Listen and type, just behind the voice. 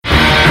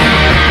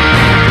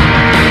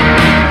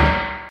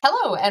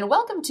Hello, and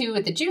welcome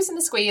to The Juice and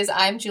the Squeeze.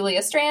 I'm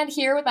Julia Strand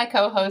here with my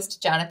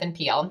co-host, Jonathan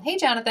Peel. Hey,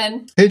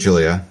 Jonathan. Hey,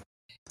 Julia.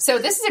 So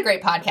this is a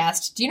great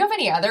podcast. Do you know of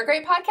any other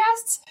great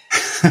podcasts?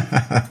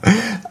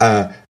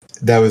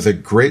 That was a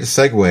great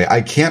segue.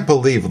 I can't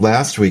believe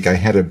last week I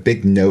had a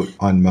big note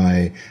on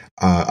my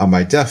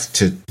desk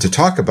to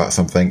talk about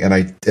something, and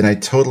I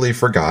totally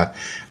forgot.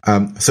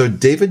 So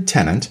David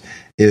Tennant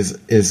is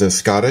a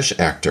Scottish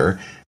actor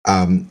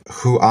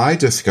who I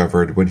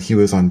discovered when he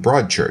was on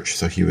Broadchurch.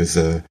 So he was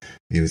a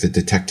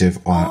detective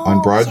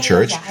on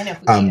Broadchurch. Yeah, I know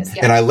who he is.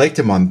 Yeah. And I liked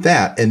him on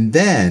that. And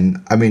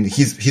then, I mean,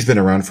 he's been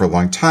around for a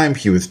long time.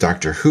 He was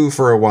Doctor Who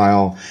for a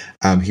while.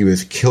 He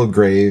was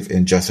Kilgrave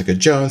in Jessica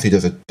Jones. He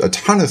does a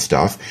ton of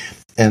stuff.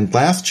 And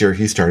last year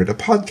he started a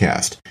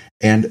podcast.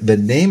 And the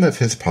name of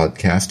his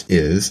podcast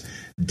is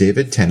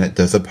David Tennant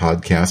Does a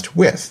Podcast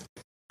With.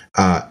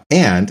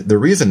 And the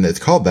reason it's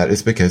called that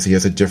is because he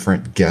has a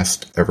different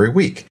guest every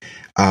week.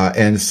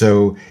 And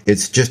so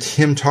it's just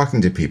him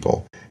talking to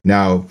people.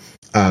 Now,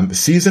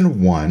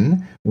 season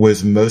 1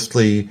 was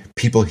mostly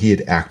people he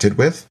had acted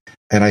with.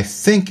 And I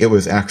think it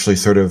was actually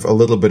sort of a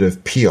little bit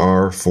of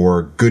PR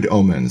for Good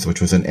Omens,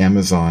 which was an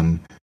Amazon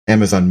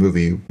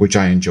movie, which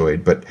I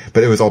enjoyed. But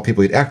it was all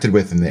people he'd acted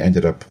with, and they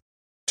ended up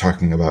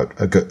talking about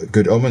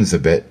Good Omens a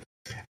bit.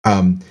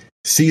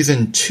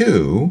 Season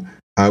 2,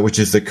 which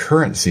is the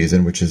current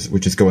season, which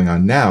is going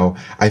on now,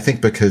 I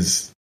think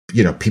because,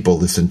 you know, people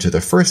listened to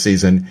the first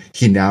season,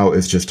 he now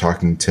is just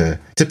talking to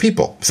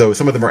people. So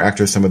some of them are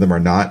actors, some of them are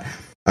not.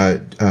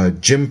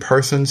 Jim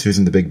Parsons, who's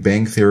in The Big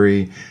Bang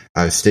Theory,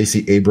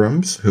 Stacey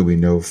Abrams, who we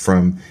know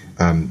from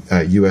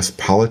U.S.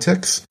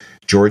 politics,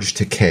 George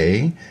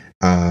Takei,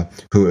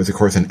 who is, of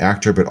course, an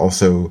actor, but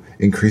also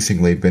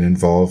increasingly been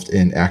involved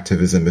in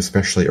activism,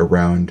 especially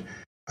around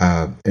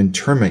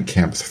internment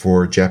camps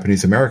for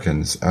Japanese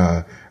Americans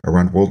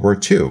around World War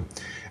II.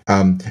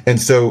 And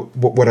so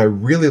what I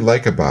really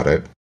like about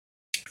it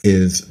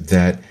is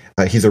that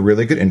he's a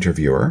really good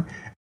interviewer,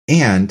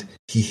 and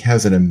he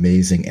has an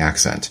amazing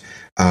accent.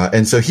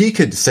 And so he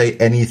could say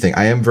anything.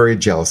 I am very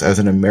jealous. As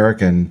an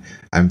American,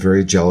 I'm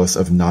very jealous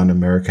of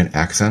non-American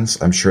accents.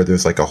 I'm sure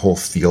there's like a whole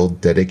field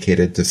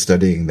dedicated to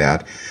studying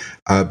that.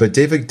 But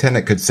David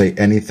Tennant could say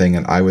anything,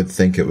 and I would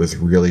think it was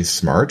really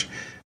smart.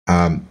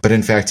 But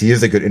in fact, he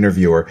is a good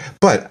interviewer.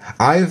 But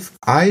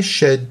I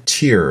shed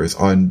tears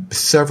on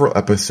several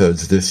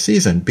episodes this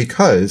season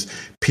because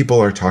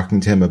people are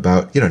talking to him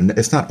about, you know,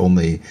 it's not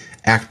only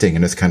acting,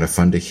 and it's kind of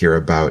fun to hear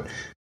about,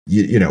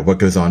 you know, what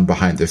goes on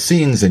behind the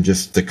scenes and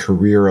just the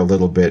career a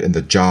little bit and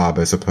the job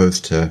as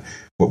opposed to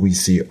what we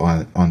see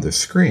on the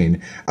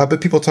screen.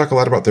 But people talk a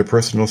lot about their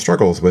personal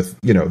struggles with,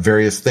 you know,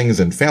 various things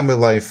in family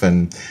life.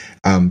 And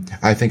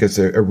I think it's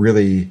a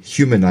really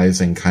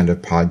humanizing kind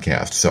of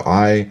podcast. So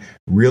I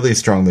really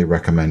strongly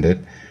recommend it.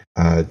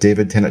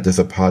 David Tennant Does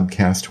a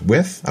Podcast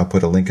With. I'll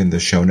put a link in the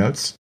show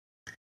notes.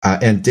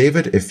 And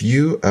David, if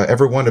you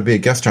ever want to be a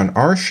guest on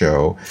our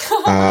show,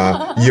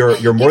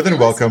 you're more than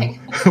welcome.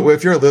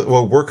 If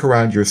we'll work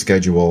around your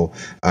schedule.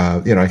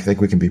 You know, I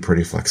think we can be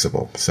pretty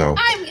flexible. So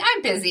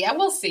I'm busy.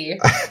 We'll see.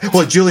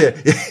 Well, Julia,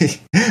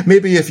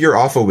 maybe if you're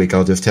off a week,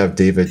 I'll just have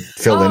David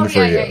fill in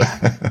for you.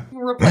 Yeah.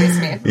 Replace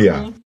me. Yeah.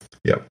 Mm-hmm.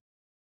 Yep.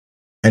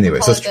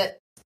 Anyway, so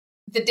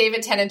the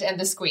David Tennant and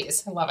the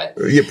Squeeze. I love it.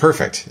 Yeah,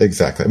 perfect.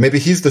 Exactly. Maybe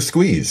he's the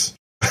Squeeze.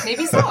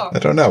 Maybe so. I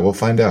don't know. We'll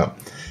find out.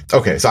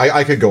 Okay, so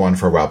I could go on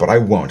for a while, but I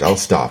won't. I'll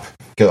stop.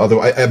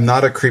 Although I'm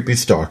not a creepy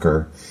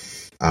stalker,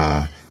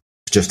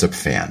 just a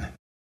fan.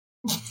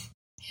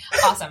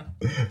 Awesome.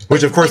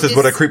 Which, of course, is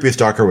what a creepy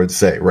stalker would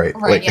say, right?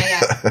 Right,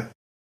 yeah.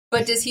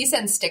 But does he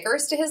send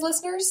stickers to his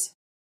listeners?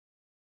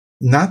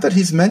 Not that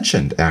he's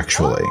mentioned,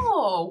 actually.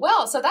 Oh,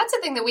 well, so that's a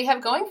thing that we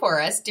have going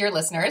for us, dear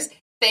listeners.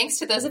 Thanks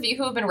to those of you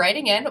who have been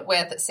writing in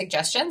with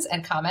suggestions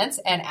and comments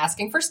and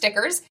asking for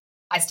stickers.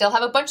 I still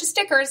have a bunch of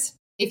stickers.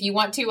 If you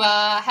want to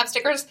have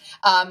stickers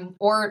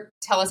or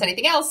tell us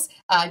anything else,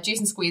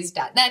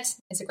 juiceandsqueeze.net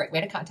is a great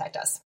way to contact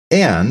us.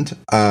 And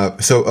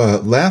so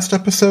last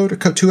episode,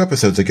 2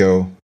 episodes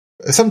ago,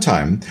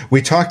 sometime,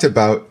 we talked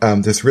about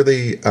this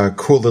really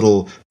cool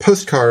little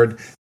postcard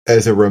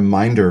as a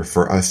reminder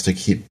for us to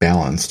keep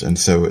balanced. And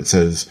so it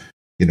says,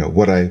 you know,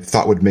 what I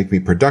thought would make me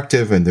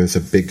productive, and there's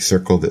a big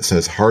circle that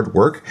says hard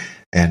work.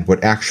 And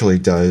what actually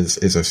does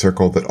is a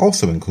circle that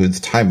also includes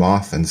time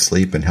off and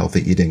sleep and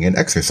healthy eating and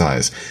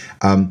exercise.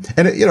 And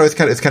it, you know,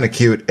 it's kind of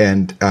cute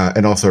and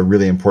also a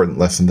really important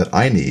lesson that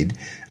I need.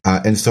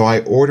 And so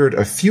I ordered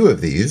a few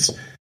of these,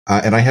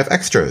 and I have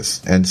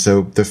extras. And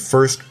so the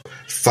first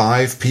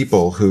 5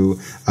 people who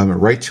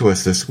write to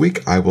us this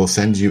week, I will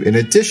send you, in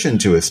addition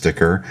to a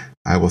sticker,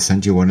 I will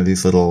send you one of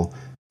these little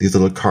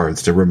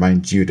cards to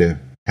remind you to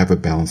have a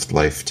balanced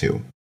life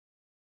too.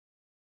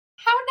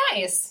 How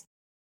nice.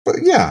 But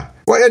yeah.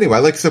 Well, anyway, I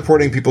like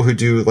supporting people who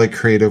do like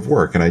creative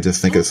work, and I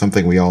just think it's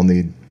something we all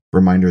need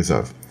reminders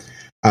of.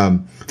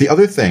 The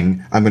other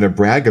thing I'm going to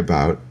brag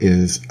about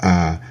is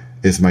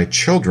my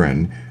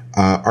children.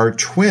 Our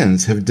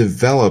twins have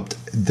developed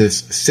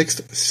this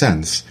 6th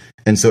sense,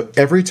 and so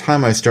every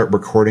time I start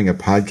recording a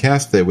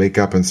podcast, they wake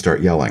up and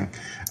start yelling.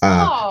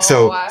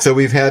 So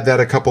we've had that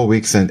a couple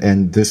weeks,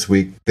 and this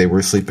week they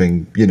were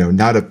sleeping,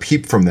 not a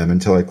peep from them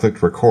until I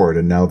clicked record,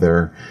 and now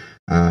they're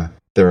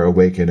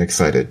awake and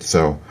excited.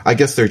 So I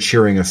guess they're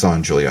cheering us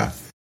on, Julia.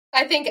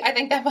 I think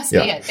that must be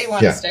it. They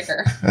want a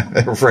sticker.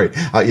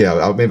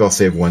 Right. Maybe I'll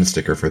save one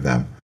sticker for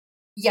them.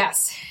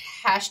 Yes.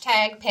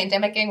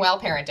 #pandemicing while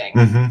parenting.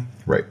 Mm-hmm.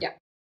 Right. Yeah.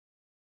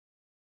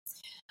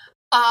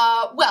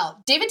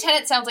 Well, David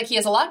Tennant sounds like he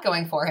has a lot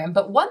going for him,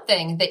 but one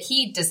thing that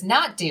he does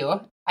not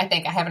do, I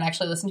think I haven't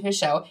actually listened to his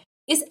show,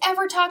 is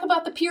ever talk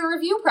about the peer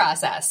review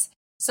process.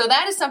 So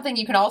that is something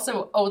you can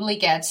also only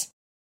get,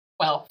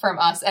 from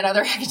us and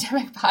other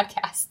academic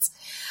podcasts.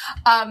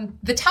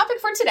 The topic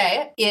for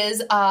today is,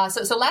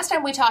 so last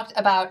time we talked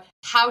about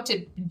how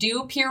to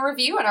do peer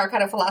review and our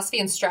kind of philosophy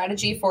and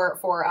strategy for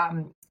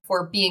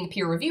being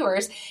peer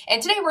reviewers.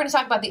 And today we're going to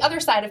talk about the other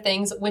side of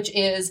things, which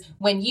is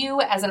when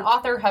you as an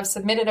author have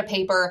submitted a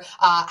paper,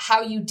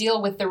 how you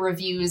deal with the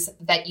reviews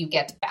that you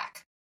get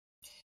back.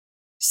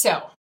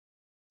 So,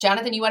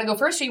 Jonathan, you want to go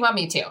first or you want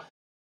me to?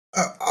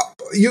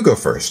 You go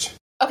first.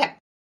 Okay.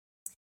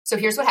 So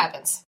here's what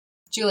happens.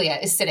 Julia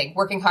is sitting,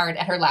 working hard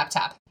at her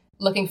laptop,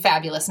 looking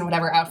fabulous in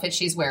whatever outfit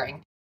she's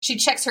wearing. She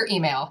checks her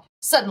email.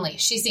 Suddenly,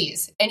 she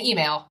sees an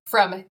email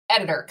from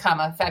editor,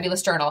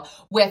 Fabulous Journal,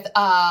 with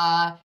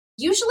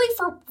usually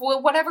for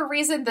whatever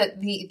reason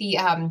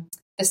the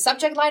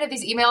subject line of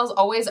these emails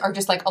always are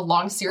just like a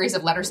long series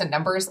of letters and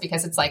numbers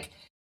because it's like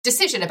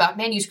decision about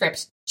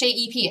manuscript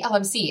JEP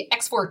LMC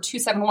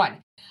X4271.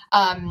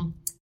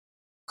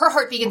 Her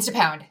heart begins to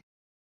pound.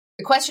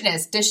 The question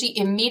is, does she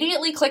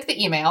immediately click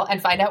the email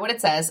and find out what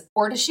it says,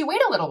 or does she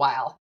wait a little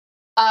while?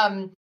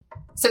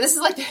 So this is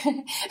like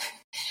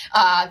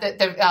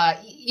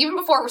even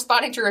before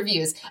responding to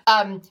reviews.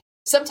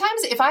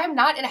 Sometimes if I am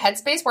not in a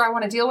headspace where I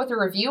want to deal with a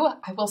review,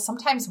 I will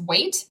sometimes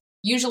wait.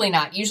 Usually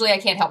not. Usually I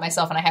can't help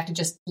myself and I have to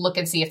just look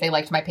and see if they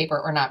liked my paper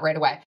or not right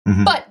away.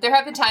 Mm-hmm. But there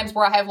have been times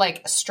where I have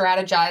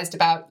strategized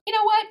about, you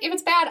know what, if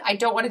it's bad, I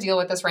don't want to deal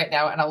with this right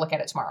now and I'll look at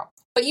it tomorrow.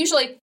 But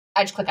usually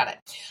I just click on it.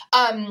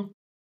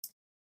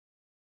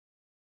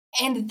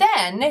 And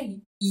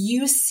then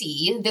you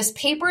see this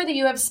paper that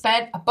you have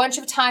spent a bunch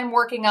of time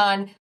working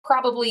on,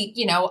 probably,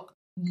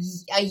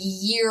 a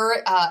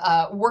year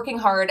working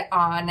hard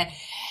on.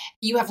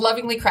 You have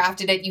lovingly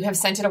crafted it. You have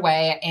sent it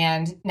away.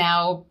 And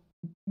now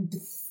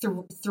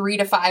 3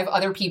 to 5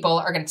 other people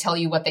are going to tell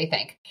you what they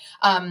think.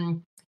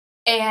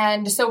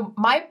 And so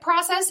my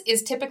process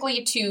is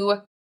typically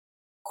to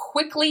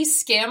quickly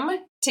skim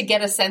to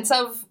get a sense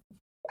of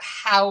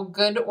how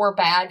good or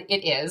bad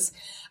it is.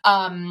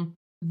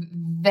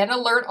 Then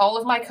alert all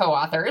of my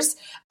co-authors,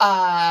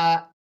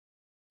 and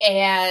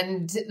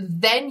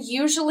then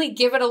usually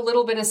give it a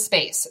little bit of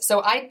space.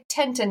 So I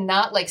tend to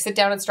not sit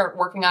down and start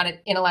working on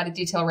it in a lot of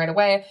detail right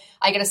away.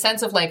 I get a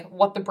sense of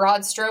what the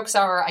broad strokes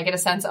are. I get a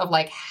sense of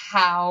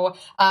how,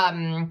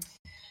 how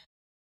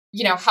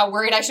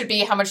worried I should be,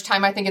 how much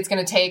time I think it's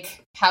going to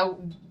take,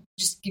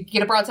 just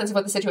get a broad sense of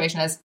what the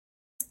situation is.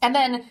 And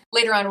then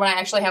later on, when I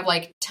actually have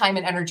time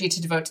and energy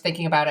to devote to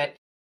thinking about it,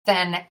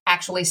 then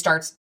actually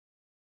starts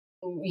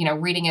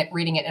reading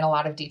it in a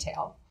lot of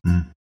detail.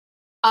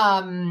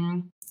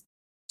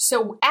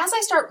 So as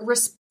I start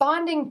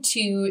responding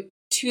to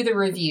the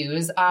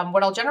reviews,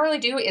 what I'll generally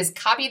do is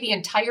copy the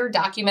entire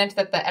document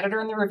that the editor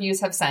and the reviews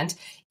have sent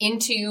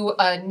into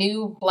a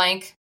new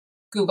blank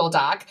Google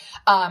Doc,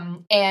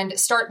 and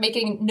start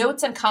making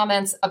notes and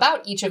comments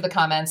about each of the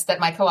comments that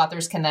my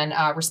co-authors can then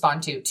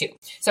respond to too.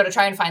 So to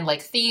try and find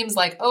themes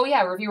oh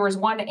yeah, reviewers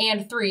 1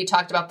 and 3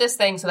 talked about this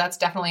thing, so that's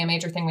definitely a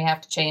major thing we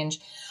have to change.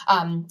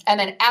 And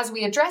then as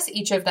we address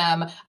each of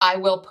them, I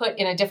will put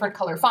in a different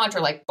color font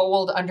or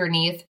bold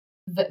underneath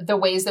the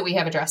ways that we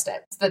have addressed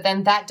it. So that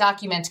then that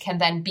document can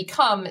then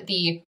become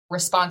the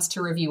response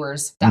to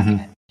reviewers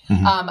document.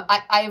 Mm-hmm.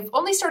 I've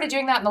only started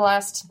doing that in the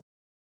last,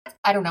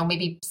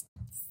 maybe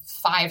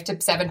 5 to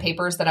 7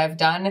 papers that I've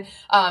done.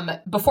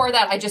 Before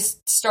that, I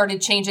just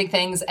started changing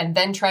things and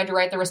then tried to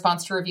write the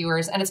response to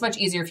reviewers. And it's much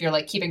easier if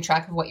you're keeping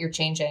track of what you're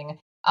changing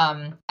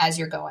as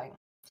you're going.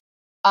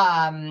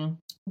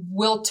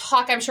 We'll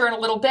talk, I'm sure, in a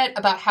little bit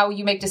about how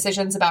you make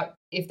decisions about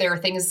if there are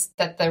things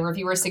that the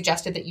reviewers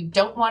suggested that you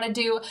don't want to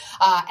do.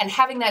 And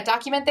having that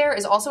document there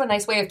is also a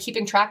nice way of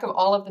keeping track of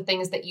all of the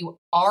things that you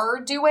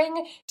are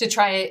doing to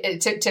try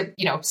to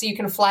so you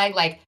can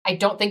flag, I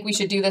don't think we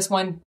should do this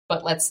one,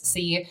 but let's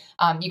see.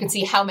 You can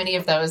see how many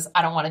of those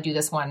I don't want to do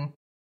this one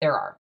there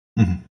are.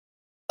 Mm-hmm.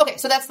 Okay,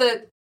 so that's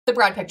the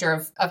broad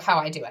picture of how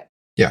I do it.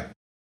 Yeah.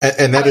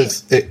 And that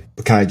is it.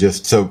 Can I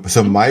just,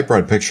 so my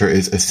broad picture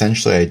is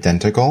essentially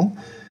identical,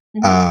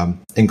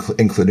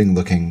 including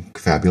looking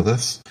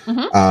fabulous.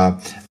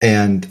 Mm-hmm.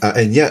 And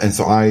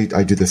so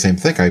I do the same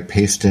thing. I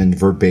paste in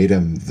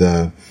verbatim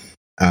the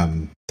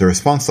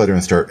response letter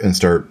and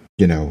start,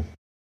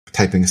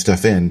 typing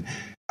stuff in.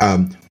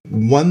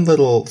 One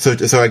little,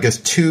 so I guess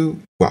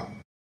 2,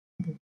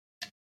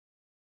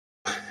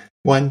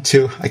 1,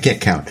 2, I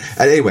can't count.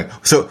 Anyway,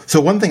 so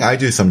one thing I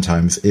do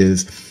sometimes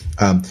is,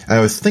 and I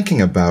was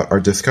thinking about our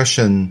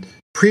discussion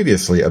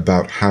previously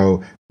about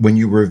how when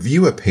you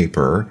review a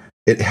paper,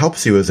 it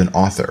helps you as an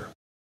author,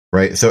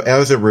 right? So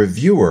as a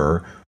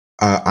reviewer,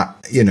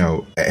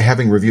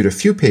 having reviewed a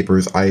few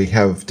papers, I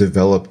have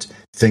developed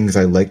things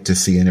I like to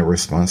see in a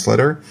response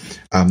letter.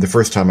 The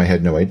first time I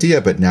had no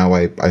idea, but now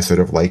I sort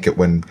of like it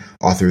when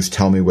authors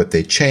tell me what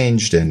they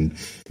changed and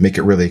make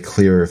it really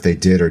clear if they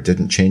did or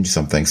didn't change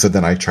something. So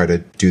then I try to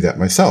do that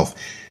myself.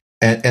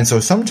 And so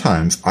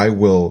sometimes I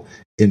will,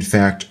 in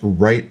fact,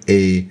 write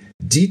a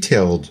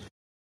detailed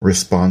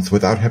response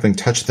without having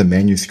touched the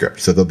manuscript.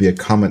 So there'll be a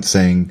comment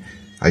saying,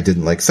 I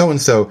didn't like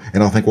so-and-so,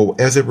 and I'll think, well,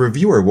 as a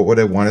reviewer, what would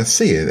I want to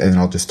see? And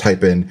I'll just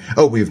type in,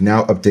 oh, we've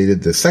now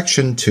updated this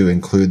section to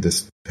include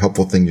this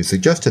helpful thing you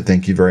suggested.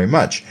 Thank you very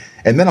much.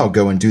 And then I'll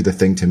go and do the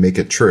thing to make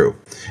it true.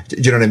 Do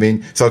you know what I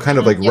mean? So I'll kind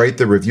of write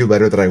the review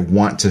letter that I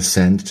want to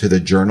send to the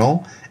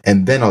journal,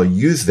 and then I'll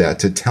use that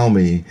to tell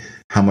me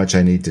how much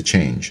I need to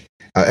change,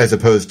 as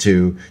opposed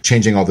to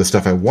changing all the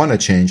stuff I want to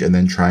change and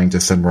then trying to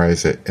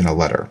summarize it in a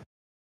letter.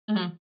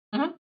 Mm-hmm.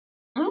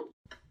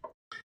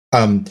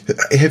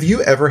 Have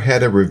you ever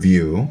had a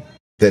review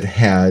that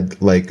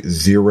had like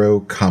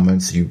 0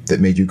 comments that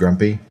made you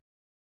grumpy?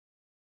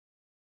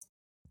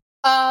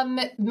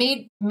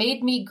 Made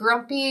me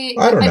grumpy.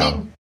 I don't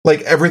know.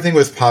 Like everything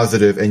was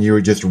positive and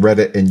you just read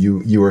it and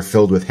you were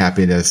filled with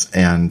happiness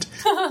and,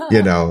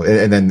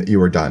 and then you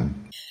were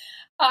done.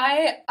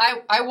 I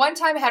one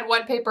time had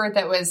one paper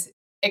that was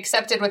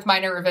accepted with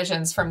minor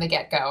revisions from the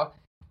get-go.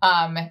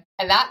 And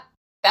that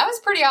was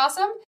pretty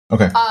awesome.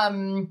 Okay.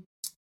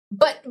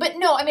 But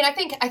no, I mean, I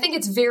think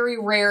it's very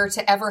rare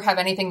to ever have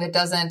anything that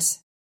doesn't,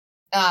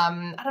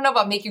 I don't know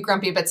about make you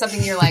grumpy, but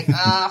something you're like,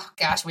 oh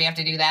gosh, we have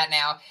to do that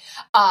now.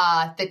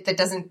 That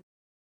doesn't,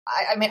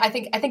 I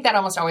think that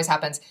almost always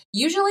happens.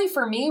 Usually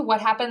for me, what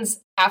happens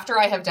after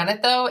I have done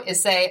it though,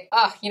 is say,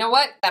 oh, you know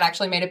what? That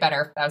actually made it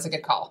better. That was a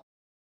good call.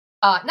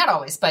 Not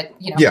always, but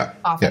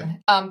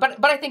often. Yeah.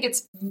 But I think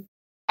it's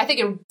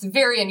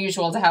very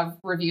unusual to have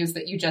reviews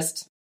that you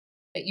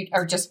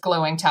are just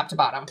glowing top to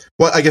bottom.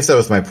 Well, I guess that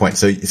was my point.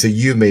 So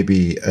you may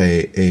be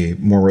a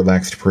more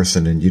relaxed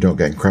person and you don't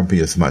get grumpy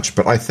as much,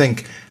 but I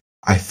think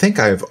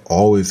I've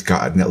always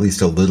gotten at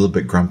least a little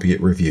bit grumpy at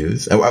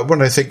reviews.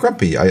 When I say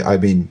grumpy, I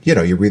mean,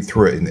 you read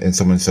through it and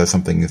someone says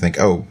something, you think,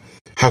 oh,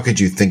 how could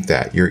you think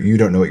that? You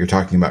don't know what you're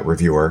talking about,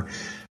 reviewer.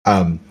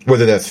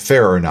 Whether that's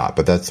fair or not,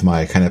 but that's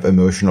my kind of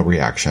emotional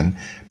reaction.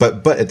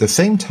 But at the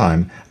same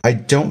time, I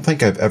don't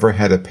think I've ever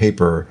had a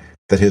paper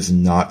that has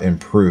not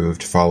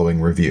improved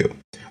following review,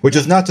 which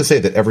is not to say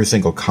that every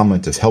single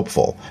comment is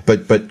helpful,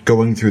 but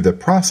going through the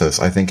process,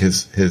 I think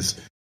has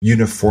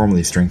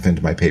uniformly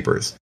strengthened my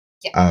papers.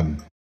 Yeah.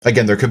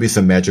 Again, there could be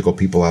some magical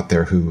people out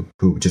there who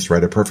just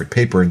write a perfect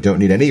paper and don't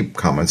need any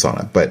comments on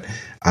it, but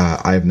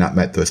I have not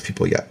met those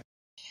people yet.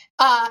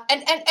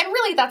 And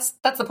really that's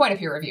the point of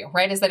peer review,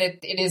 right? Is that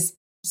it is,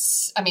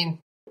 I mean,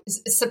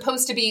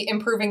 supposed to be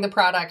improving the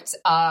product,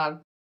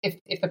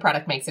 if the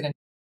product makes it.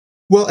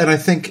 Well, and I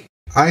think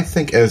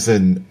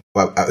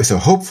so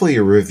hopefully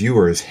your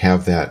reviewers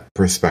have that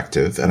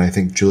perspective. And I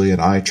think Julie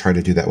and I try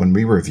to do that when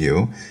we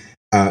review.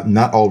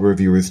 Not all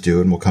reviewers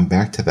do, and we'll come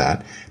back to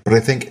that. But I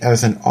think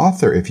as an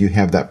author, if you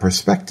have that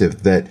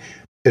perspective that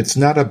it's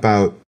not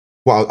about,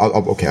 well,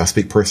 I'll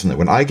speak personally.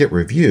 When I get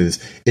reviews,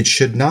 it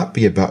should not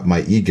be about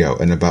my ego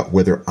and about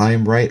whether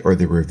I'm right or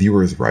the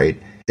reviewer's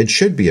right. It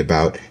should be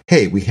about,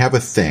 hey, we have a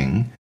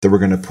thing that we're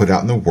going to put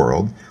out in the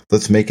world.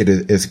 Let's make it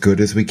as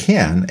good as we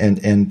can.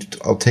 And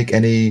I'll take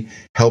any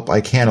help I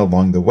can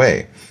along the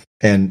way.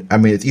 And I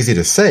mean, it's easy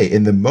to say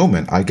in the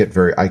moment. I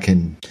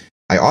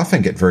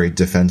often get very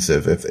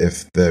defensive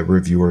if the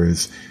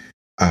reviewers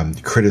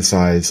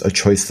criticize a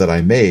choice that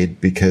I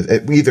made, because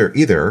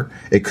either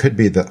it could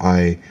be that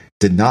I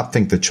did not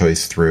think the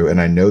choice through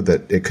and I know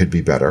that it could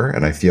be better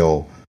and I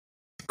feel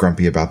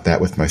grumpy about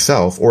that with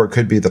myself, or it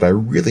could be that I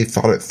really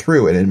thought it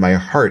through and in my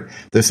heart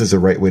this is the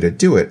right way to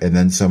do it, and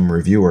then some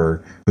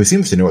reviewer who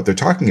seems to know what they're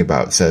talking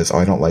about says, oh,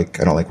 I don't like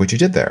what you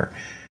did there.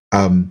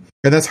 And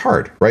that's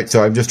hard, right?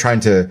 So I'm just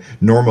trying to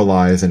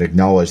normalize and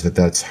acknowledge that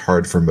that's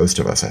hard for most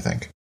of us, I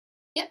think.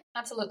 Yeah,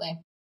 absolutely.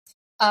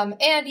 And,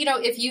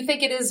 if you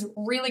think it is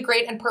really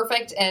great and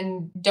perfect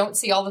and don't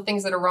see all the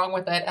things that are wrong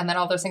with it, and then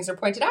all those things are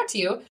pointed out to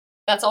you,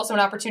 that's also an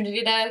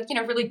opportunity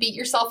to, really beat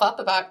yourself up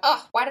about,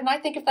 why didn't I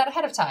think of that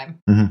ahead of time?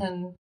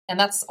 Mm-hmm. And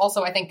that's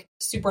also, I think,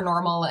 super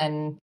normal,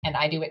 and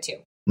I do it too.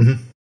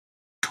 Mm-hmm.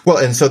 Well,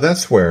 and so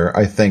that's where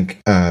I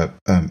think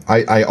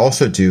I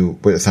also do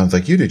what it sounds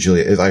like you do,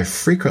 Julia, is I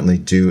frequently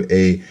do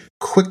a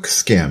quick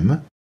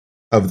skim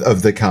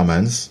of the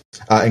comments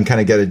and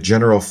kind of get a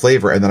general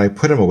flavor, and then I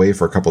put them away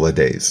for a couple of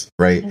days,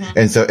 right? Mm-hmm.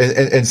 And so,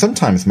 and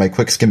sometimes my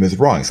quick skim is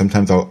wrong.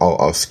 Sometimes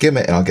I'll skim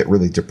it and I'll get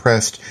really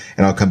depressed,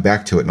 and I'll come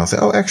back to it and I'll say,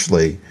 oh,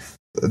 actually,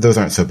 those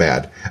aren't so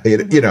bad.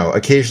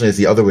 Occasionally it's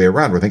the other way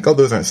around where I think, oh,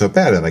 those aren't so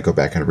bad, and I go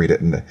back and read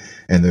it, and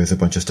there's a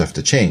bunch of stuff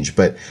to change.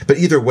 But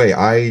either way,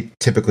 I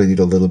typically need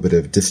a little bit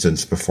of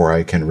distance before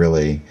I can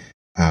really,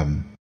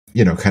 kind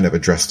of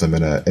address them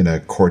in a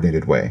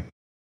coordinated way.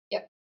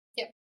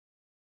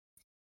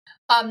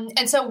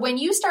 And so when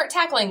you start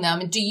tackling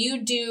them, do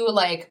you do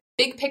like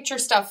big picture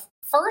stuff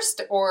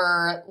first,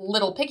 or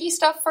little picky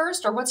stuff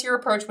first, or what's your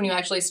approach when you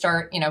actually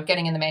start,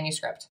 getting in the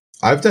manuscript?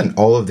 I've done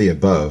all of the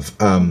above.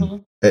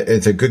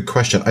 It's a good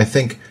question. I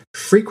think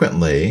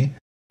frequently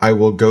I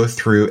will go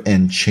through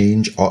and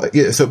change all.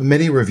 So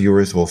many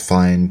reviewers will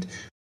find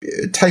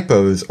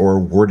typos or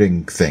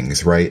wording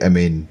things, right? I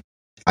mean,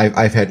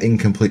 I've had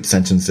incomplete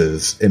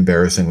sentences,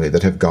 embarrassingly,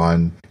 that have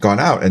gone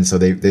out, and so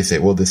they say,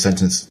 well, this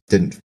sentence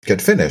didn't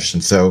get finished,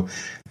 and so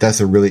that's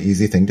a really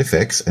easy thing to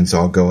fix. And so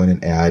I'll go in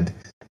and add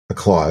a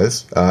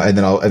clause, and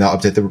then I'll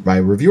update my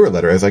reviewer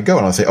letter as I go,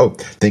 and I'll say, oh,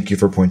 thank you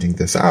for pointing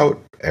this out.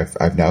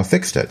 I've now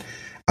fixed it.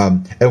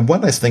 And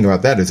one nice thing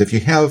about that is if you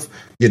have,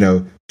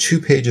 2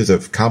 pages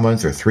of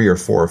comments or 3 or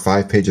 4 or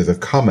 5 pages of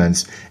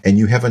comments and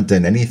you haven't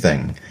done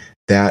anything,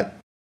 that,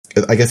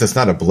 I guess it's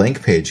not a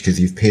blank page because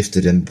you've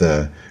pasted in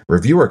the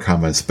reviewer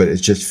comments, but it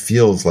just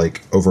feels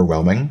like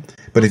overwhelming.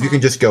 But if you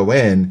can just go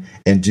in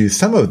and do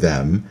some of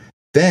them,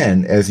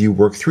 then as you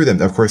work through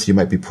them, of course, you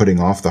might be putting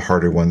off the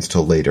harder ones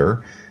till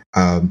later.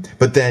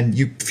 But then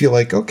you feel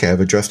like, okay, I've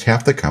addressed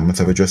half the comments.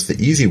 I've addressed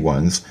the easy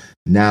ones.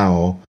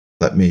 Now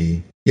let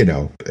me,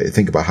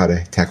 think about how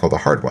to tackle the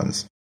hard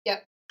ones.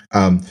 Yep.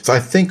 So I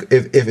think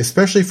if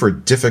especially for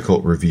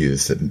difficult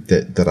reviews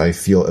that I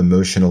feel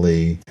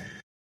emotionally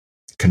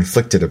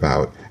conflicted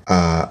about,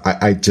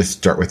 I just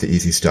start with the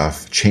easy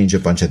stuff, change a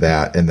bunch of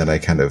that, and then I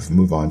kind of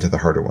move on to the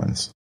harder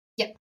ones.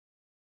 Yep.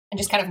 And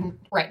just kind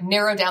of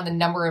narrow down the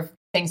number of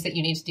things that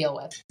you need to deal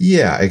with.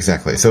 Yeah,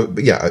 exactly. So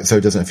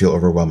it doesn't feel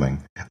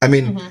overwhelming. I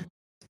mean,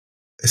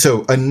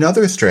 so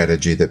another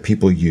strategy that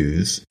people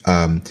use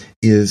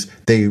is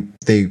they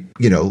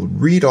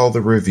read all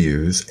the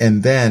reviews,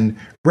 and then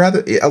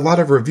a lot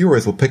of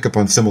reviewers will pick up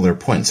on similar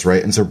points,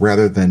 right? And so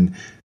rather than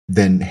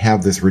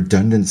have this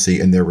redundancy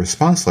in their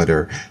response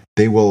letter,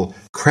 they will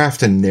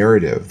craft a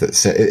narrative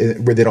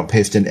where they don't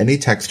paste in any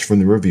text from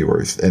the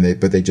reviewers,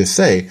 but they just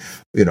say,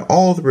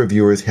 all the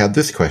reviewers had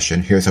this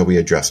question. Here's how we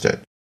addressed it.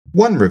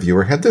 One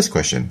reviewer had this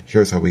question.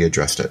 Here's how we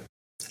addressed it.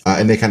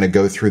 And they kind of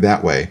go through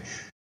that way.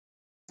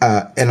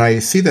 And I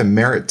see the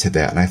merit to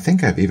that, and I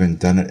think I've even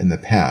done it in the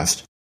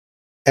past.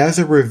 As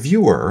a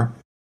reviewer,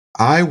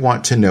 I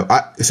want to know.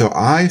 So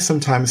I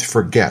sometimes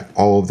forget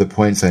all of the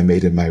points I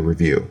made in my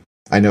review.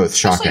 I know it's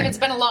shocking. Especially if it's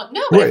been a long...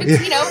 No, but right.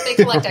 If it's, they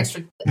collect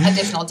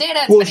additional data,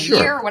 it's been a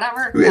year or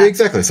whatever. Yeah.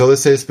 Exactly. So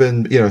let's say it's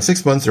been,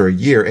 6 months or a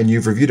year, and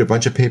you've reviewed a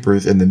bunch of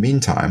papers in the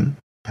meantime.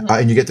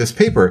 And you get this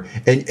paper,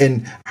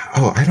 and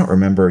I don't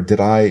remember, did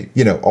I,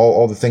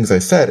 all the things I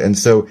said. And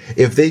so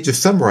if they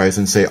just summarize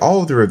and say,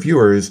 all of the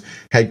reviewers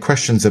had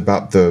questions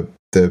about the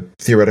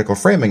theoretical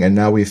framing, and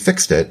now we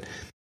fixed it,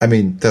 I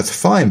mean, that's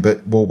fine,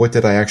 but, well, what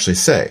did I actually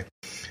say?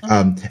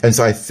 And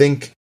so I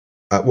think,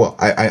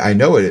 I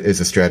know it is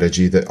a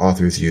strategy that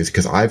authors use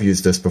because I've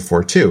used this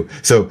before too.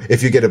 So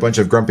if you get a bunch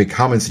of grumpy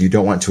comments that you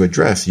don't want to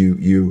address,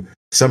 you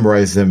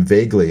summarize them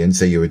vaguely and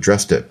say you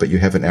addressed it, but you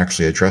haven't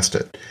actually addressed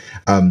it.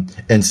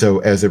 And so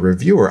as a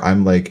reviewer,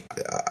 I'm like,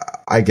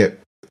 I get,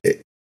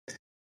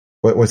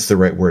 what's the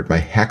right word? My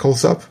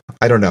hackles up?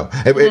 I don't know.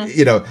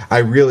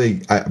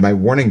 My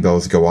warning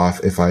bells go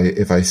off if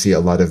I see a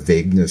lot of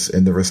vagueness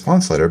in the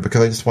response letter,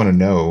 because I just want to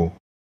know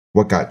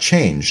what got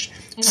changed.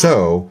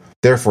 So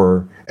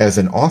therefore, as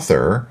an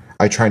author,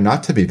 I try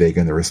not to be vague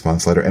in the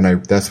response letter.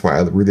 And that's why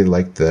I really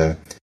like the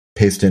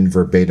paste in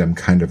verbatim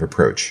kind of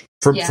approach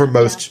for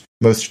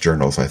most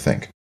journals, I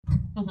think.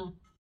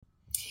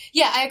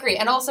 Yeah, I agree.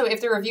 And also,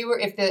 if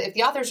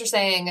the authors are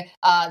saying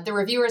the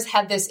reviewers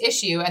had this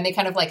issue, and they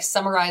kind of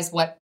summarize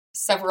what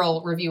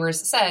several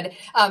reviewers said,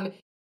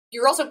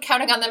 you're also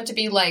counting on them to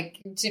be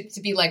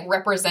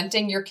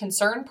representing your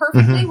concern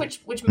perfectly,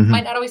 which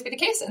might not always be the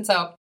case. And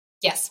so,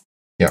 yes,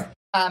 yeah.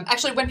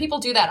 Actually, when people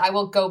do that, I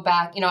will go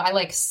back.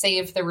 I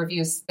save the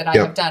reviews that I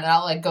have done, and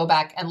I'll go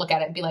back and look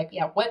at it and be like,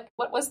 yeah, what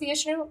was the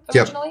issue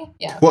originally? Yep.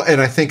 Yeah. Well,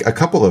 and I think a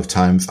couple of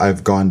times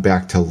I've gone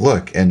back to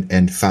look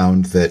and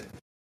found that,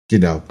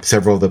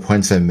 several of the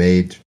points I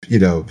made,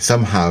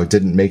 somehow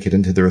didn't make it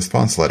into the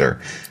response letter.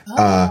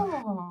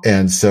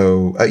 And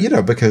so,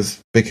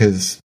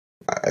 because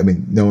I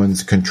mean, no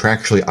one's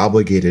contractually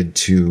obligated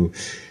to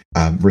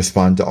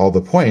respond to all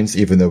the points,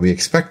 even though we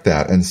expect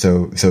that. And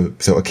so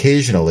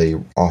occasionally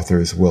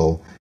authors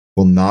will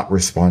not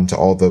respond to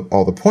all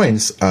the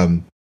points,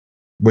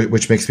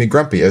 which makes me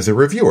grumpy as a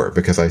reviewer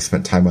because I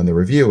spent time on the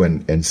review.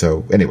 And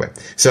so anyway,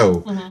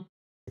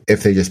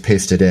 if they just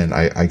paste it in,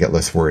 I get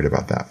less worried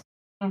about that.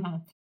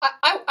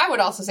 I would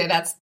also say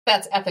that's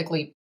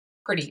ethically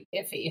pretty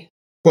iffy.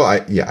 Well, I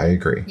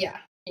agree. Yeah.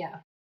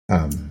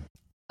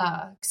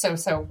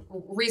 So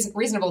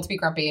reasonable to be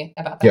grumpy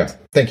about that. Yeah,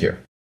 thank you.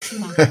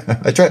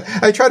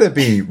 I try to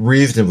be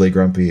reasonably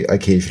grumpy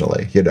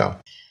occasionally,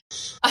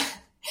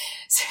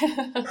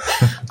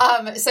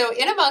 So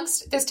in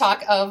amongst this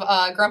talk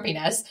of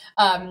grumpiness,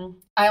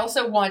 I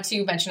also want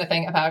to mention a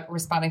thing about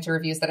responding to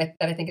reviews that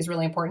I think is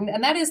really important.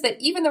 And that is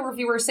that even the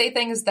reviewers say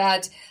things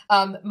that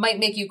might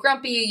make you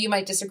grumpy, you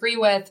might disagree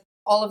with,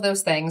 all of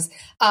those things.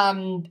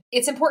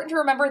 It's important to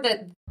remember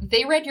that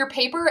they read your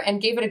paper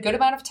and gave it a good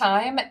amount of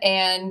time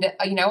and,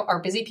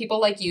 are busy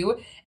people like you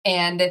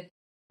and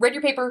read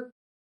your paper,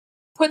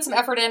 put some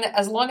effort in,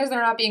 as long as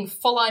they're not being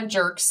full-on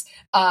jerks.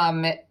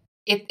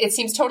 It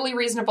seems totally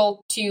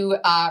reasonable to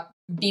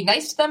be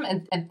nice to them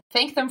and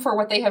thank them for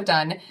what they have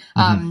done.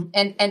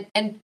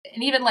 And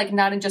even like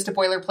not in just a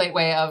boilerplate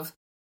way of,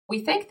 we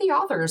thank the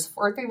authors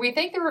we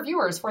thank the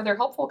reviewers for their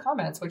helpful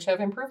comments, which have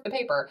improved the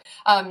paper.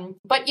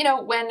 But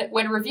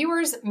when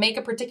reviewers make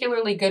a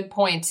particularly good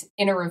point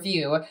in a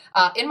review,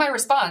 in my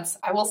response,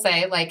 I will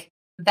say like,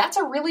 that's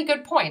a really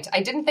good point.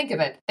 I didn't think of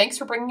it. Thanks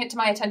for bringing it to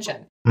my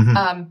attention.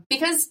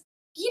 Because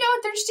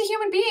they're just a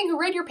human being who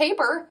read your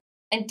paper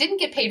and didn't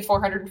get paid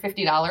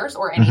 $450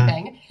 or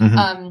anything.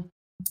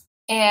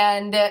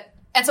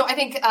 And so I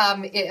think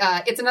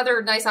it's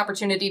another nice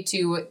opportunity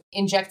to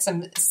inject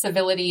some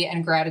civility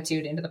and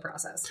gratitude into the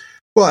process.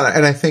 Well,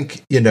 and I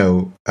think,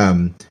 even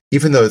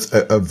though it's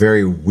a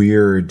very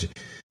weird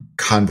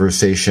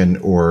conversation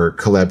or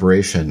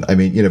collaboration, I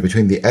mean,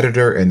 between the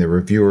editor and the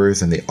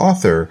reviewers and the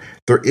author,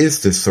 there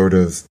is this sort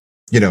of,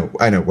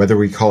 I know whether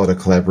we call it a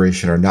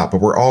collaboration or not,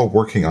 but we're all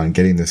working on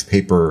getting this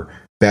paper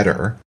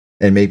better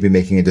and maybe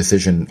making a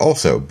decision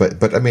also.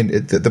 But I mean,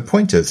 the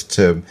point is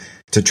to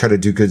try to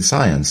do good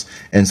science.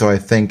 And so I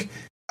think,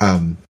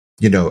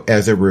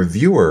 as a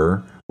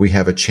reviewer, we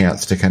have a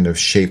chance to kind of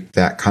shape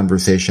that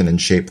conversation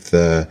and shape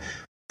the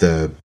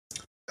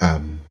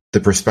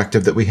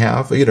perspective that we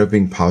have,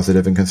 being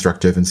positive and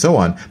constructive and so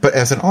on. But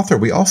as an author,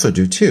 we also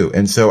do too.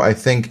 And so I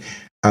think,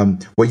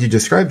 what you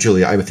described,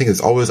 Julia, I think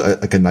is always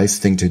a nice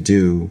thing to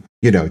do,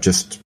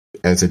 just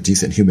as a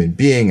decent human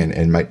being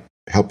and might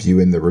help you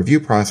in the review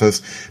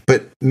process.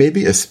 But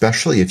maybe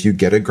especially if you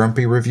get a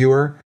grumpy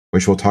reviewer,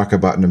 which we'll talk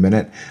about in a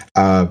minute,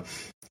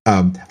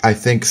 I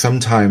think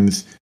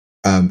sometimes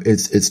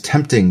it's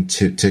tempting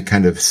to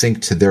kind of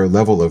sink to their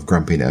level of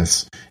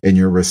grumpiness in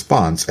your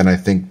response. And I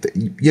think that,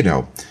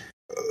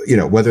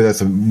 whether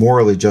that's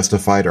morally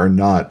justified or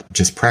not,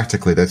 just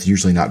practically, that's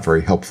usually not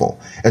very helpful.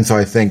 And so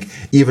I think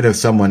even if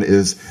someone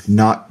is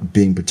not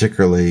being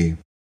particularly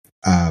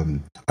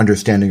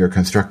understanding or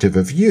constructive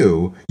of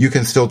you, you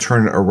can still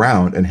turn it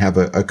around and have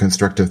a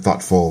constructive,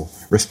 thoughtful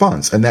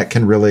response. And that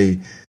can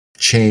really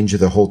change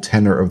the whole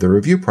tenor of the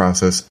review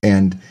process.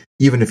 And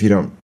even if you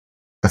don't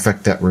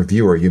affect that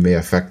reviewer, you may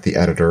affect the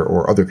editor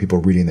or other people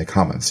reading the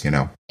comments,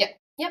 Yep.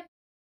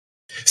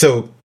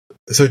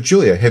 So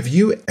Julia, have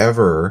you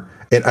ever,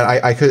 and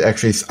I could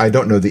actually, I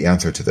don't know the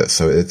answer to this,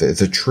 so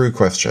it's a true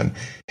question.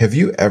 Have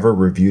you ever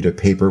reviewed a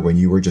paper when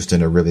you were just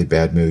in a really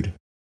bad mood?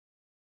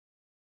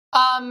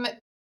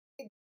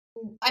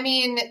 I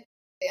mean,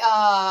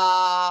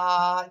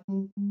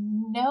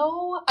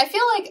 no. I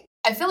feel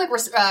like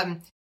we're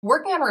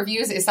working on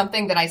reviews is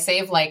something that I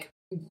save like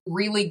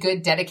really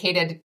good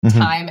dedicated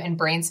time and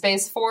brain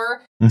space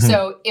for.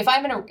 So if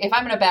I'm in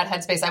a bad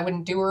headspace, I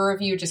wouldn't do a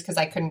review just because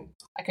I couldn't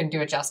do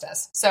it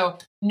justice. So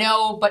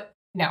no, but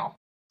no.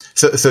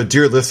 So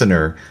dear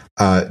listener,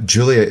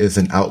 Julia is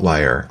an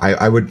outlier.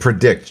 I would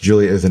predict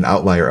Julia is an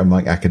outlier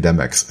among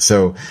academics.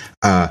 So,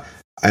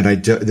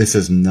 this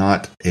is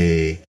not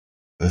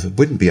it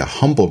wouldn't be a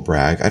humble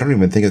brag. I don't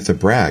even think it's a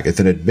brag. It's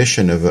an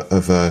admission of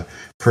a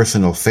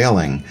personal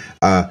failing.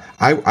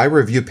 I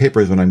review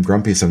papers when I'm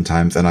grumpy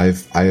sometimes, and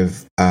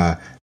I've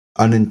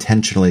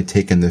unintentionally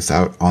taken this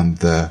out on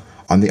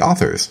the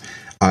authors.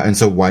 And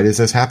so why does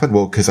this happen?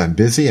 Well, because I'm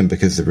busy and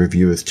because the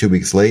review is 2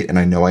 weeks late and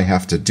I know I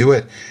have to do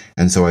it.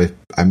 And so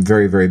I'm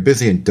very, very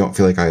busy and don't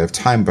feel like I have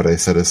time, but I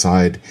set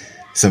aside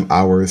some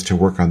hours to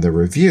work on the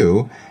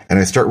review and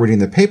I start reading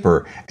the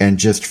paper, and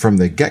just from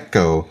the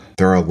get-go,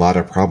 there are a lot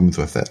of problems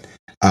with it.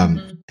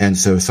 And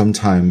so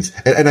sometimes,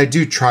 and I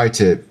do try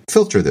to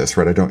filter this,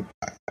 right? I don't,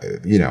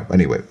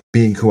 anyway,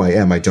 being who I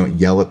am, I don't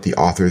yell at the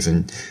authors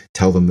and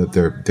tell them that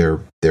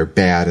they're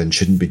bad and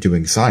shouldn't be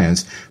doing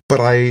science. But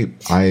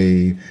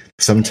I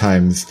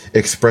sometimes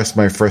express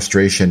my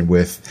frustration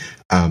with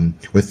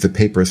the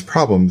paper's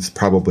problems,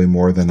 probably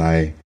more than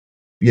I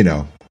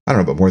don't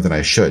know, but more than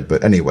I should.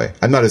 But anyway,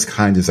 I'm not as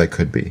kind as I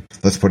could be.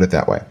 Let's put it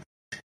that way.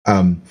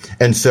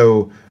 And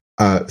so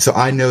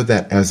I know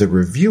that as a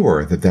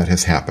reviewer that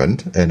has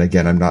happened. And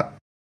again, I'm not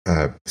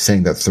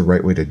saying that's the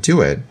right way to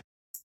do it.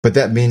 But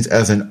that means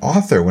as an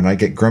author, when I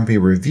get grumpy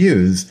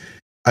reviews,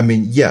 I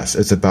mean, yes,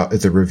 it's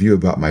a review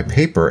about my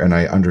paper, and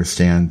I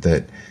understand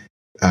that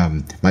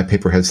my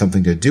paper had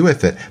something to do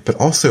with it. But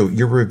also,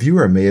 your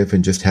reviewer may have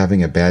been just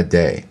having a bad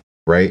day,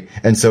 right?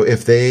 And so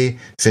if they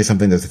say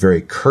something that's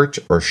very curt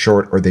or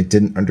short, or they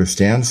didn't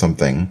understand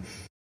something,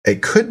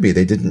 it could be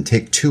they didn't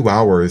take 2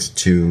 hours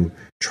to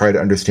try to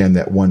understand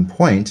that one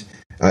point.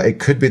 It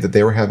could be that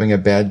they were having a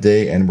bad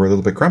day and were a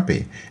little bit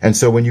grumpy. And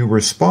so when you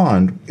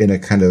respond in a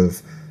kind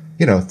of,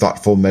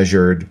 thoughtful,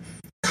 measured,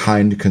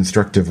 kind,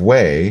 constructive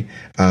way,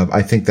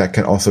 I think that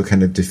can also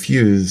kind of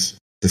diffuse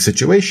the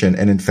situation.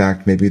 And in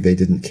fact, maybe they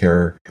didn't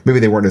care. Maybe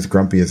they weren't as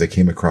grumpy as they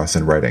came across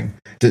in writing.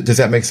 Does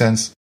that make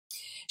sense?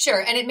 Sure.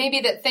 And it may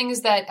be that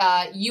things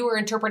that you were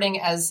interpreting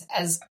as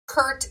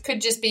curt could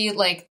just be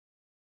like,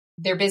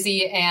 they're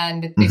busy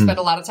and they spend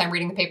a lot of time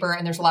reading the paper,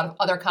 and there's a lot of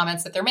other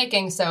comments that they're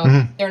making. So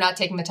they're not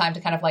taking the time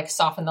to kind of like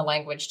soften the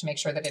language to make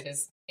sure that it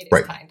is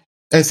right. kind.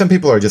 And some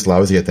people are just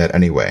lousy at that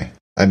anyway.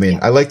 I mean,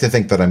 I like to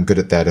think that I'm good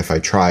at that if I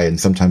try, and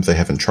sometimes I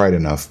haven't tried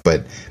enough.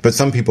 But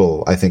some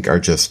people, I think, are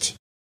just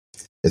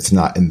it's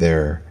not in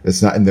their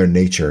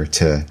nature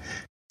to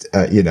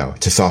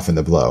to soften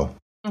the blow.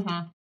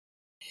 Mm-hmm.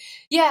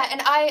 Yeah,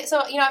 and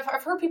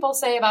I've heard people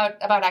say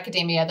about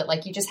academia that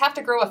like you just have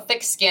to grow a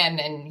thick skin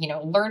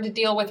and learn to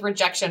deal with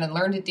rejection and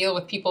learn to deal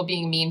with people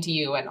being mean to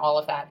you and all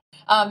of that.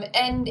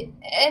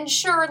 And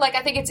sure, like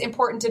I think it's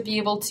important to be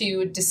able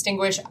to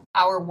distinguish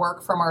our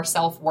work from our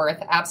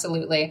self-worth,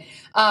 absolutely.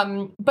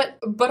 But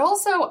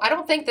also I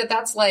don't think that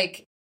that's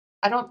like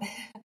I don't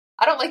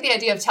like the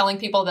idea of telling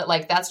people that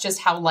like that's just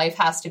how life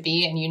has to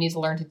be and you need to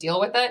learn to deal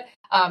with it.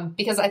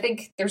 Because I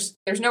think there's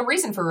no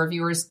reason for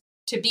reviewers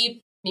to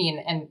be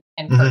mean and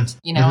hurt,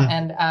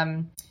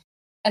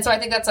 and so I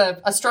think that's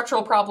a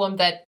structural problem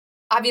that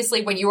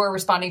obviously when you are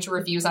responding to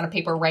reviews on a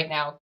paper right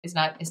now is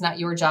not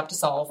your job to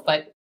solve,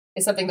 but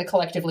it's something that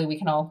collectively we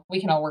can all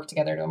work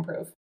together to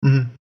improve.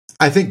 Mm-hmm.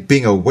 I think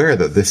being aware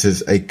that this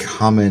is a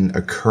common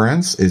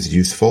occurrence is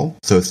useful,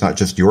 so it's not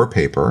just your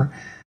paper.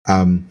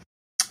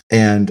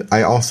 And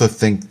I also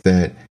think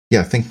that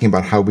thinking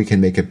about how we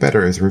can make it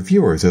better as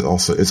reviewers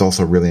is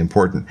also really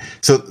important.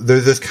 So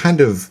there's this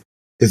kind of,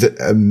 is it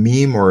a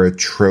meme or a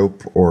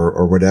trope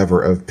or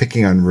whatever of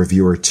picking on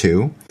reviewer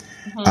 2?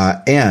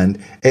 Mm-hmm. And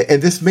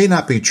this may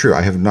not be true.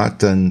 I have not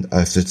done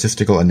a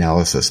statistical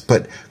analysis,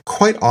 but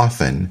quite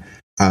often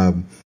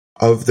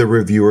of the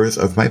reviewers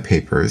of my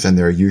papers, and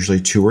there are usually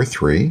 2 or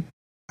 3,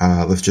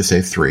 let's just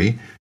say 3,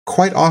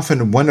 quite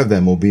often one of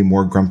them will be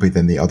more grumpy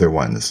than the other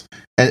ones.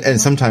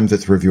 And sometimes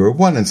it's reviewer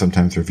 1 and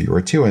sometimes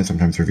reviewer 2 and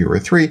sometimes reviewer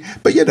 3.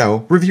 But,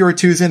 reviewer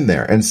 2 is in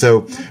there. And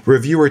so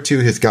reviewer 2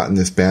 has gotten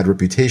this bad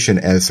reputation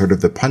as sort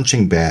of the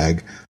punching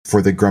bag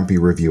for the grumpy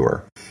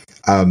reviewer.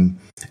 And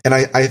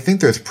I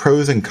think there's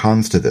pros and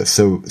cons to this.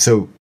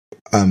 So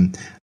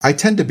I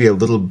tend to be a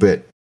little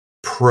bit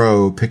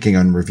pro picking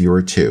on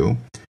reviewer 2.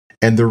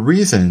 And the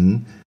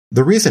reason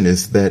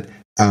is that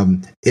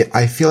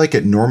I feel like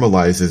it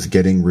normalizes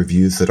getting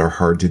reviews that are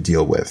hard to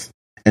deal with.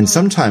 And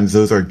sometimes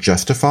those are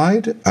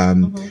justified.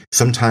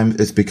 Sometimes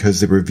it's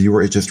because the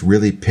reviewer is just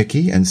really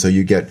picky. And so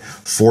you get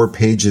 4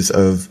 pages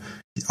of,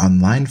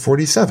 on line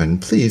 47,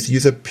 please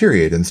use a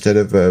period instead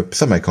of a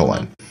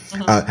semicolon.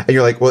 And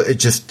you're like, well, it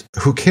just,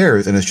 who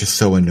cares? And it's just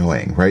so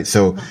annoying, right?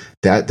 So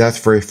that's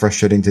very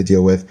frustrating to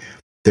deal with.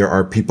 There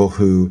are people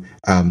who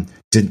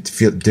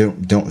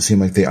don't seem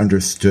like they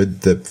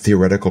understood the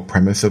theoretical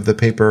premise of the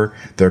paper.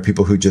 There are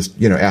people who just,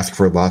 ask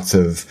for lots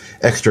of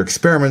extra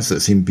experiments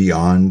that seem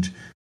beyond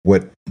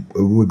what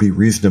would be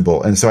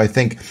reasonable. And so I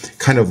think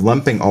kind of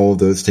lumping all of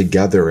those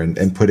together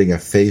and putting a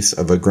face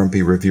of a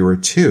grumpy reviewer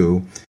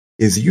 2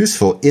 is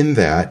useful in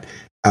that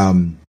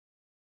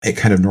it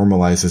kind of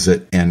normalizes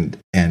it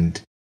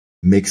and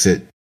makes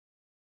it,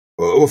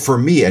 well, for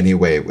me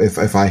anyway,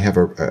 if I have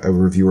a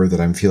reviewer that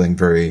I'm feeling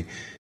very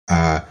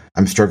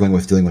I'm struggling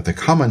with dealing with the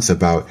comments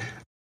about,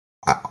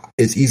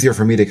 it's easier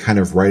for me to kind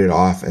of write it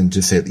off and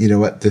just say, you know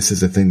what, this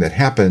is a thing that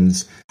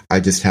happens. I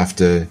just have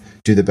to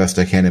do the best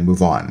I can and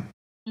move on.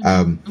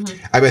 I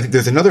think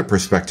there's another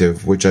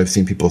perspective, which I've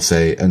seen people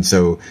say. And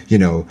so,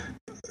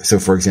 so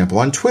for example,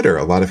 on Twitter,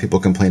 a lot of people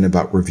complain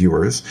about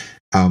reviewers.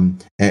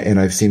 And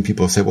I've seen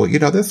people say, well,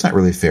 that's not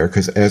really fair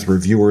because as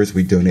reviewers,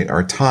 we donate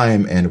our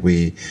time and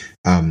we,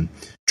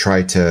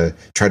 try to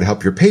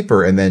help your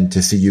paper, and then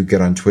to see you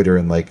get on Twitter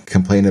and like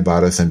complain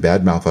about us and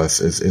badmouth us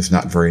is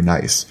not very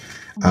nice.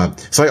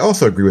 So I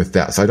also agree with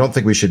that. So I don't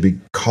think we should be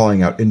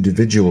calling out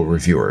individual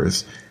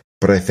reviewers,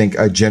 but I think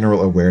a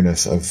general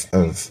awareness of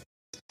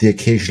the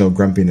occasional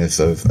grumpiness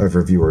of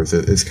reviewers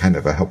is kind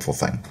of a helpful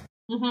thing.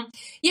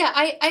 Yeah,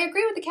 I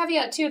agree with the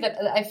caveat too that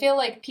I feel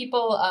like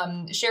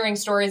people sharing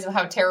stories of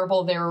how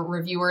terrible their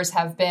reviewers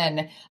have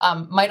been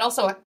might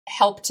also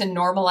help to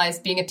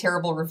normalize being a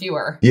terrible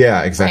reviewer.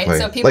 Yeah, exactly.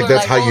 Right? So people like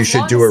that's how you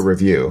should do a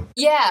review.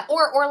 Yeah,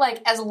 or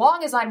like as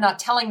long as I'm not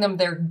telling them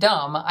they're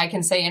dumb, I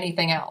can say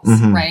anything else,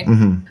 right?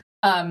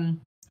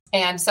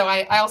 And so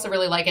I also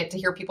really like it to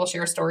hear people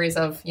share stories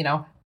of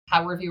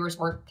how reviewers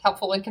were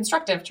helpful and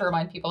constructive to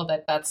remind people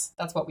that that's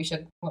what we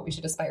should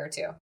aspire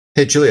to.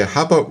 Hey, Julia,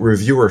 how about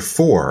reviewer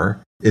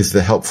 4 is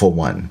the helpful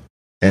one?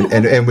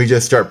 And we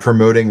just start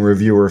promoting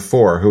reviewer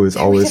 4, who is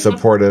always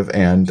supportive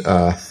and we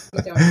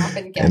don't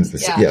often get.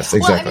 Yes,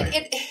 exactly. Well,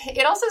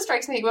 it also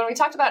strikes me when we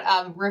talked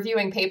about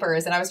reviewing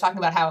papers, and I was talking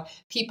about how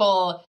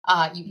people,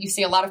 you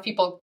see a lot of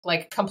people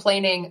like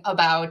complaining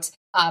about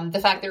the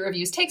fact that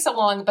reviews take so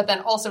long, but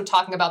then also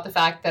talking about the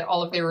fact that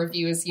all of their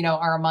reviews,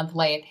 are a month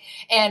late.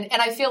 And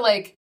I feel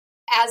like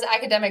as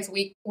academics,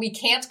 we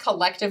can't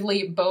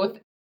collectively both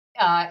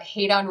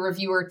hate on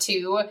reviewer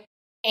 2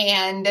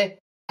 and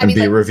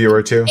be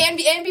reviewer 2 and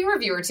be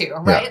reviewer 2,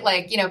 right? Yeah.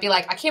 Like, be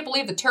like, I can't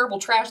believe the terrible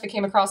trash that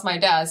came across my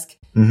desk.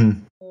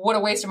 What a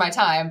waste of my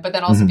time. But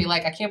then also be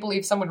like, I can't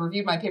believe someone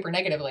reviewed my paper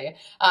negatively.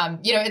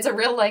 It's a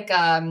real like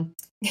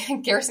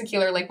Garrison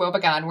Keillor, like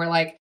Wobegon, where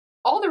like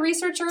all the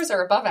researchers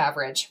are above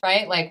average,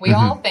 right? Like we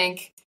all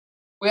think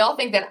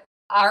that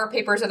our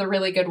papers are the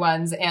really good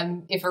ones,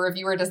 and if a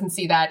reviewer doesn't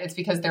see that, it's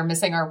because they're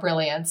missing our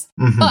brilliance.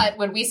 Mhm. But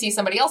when we see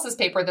somebody else's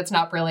paper that's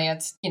not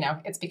brilliant,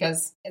 it's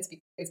because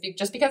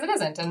just because it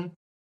isn't. And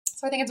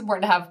so I think it's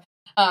important to have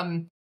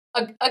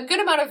a good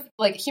amount of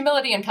like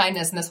humility and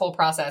kindness in this whole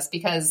process,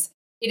 because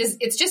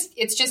it's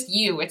just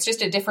you. It's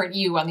just a different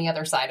you on the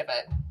other side of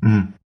it.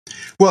 Mhm.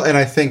 Well, and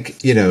I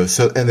think,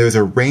 and there's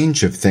a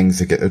range of things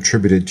that get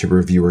attributed to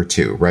reviewer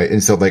too, right?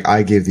 And so like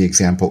I gave the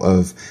example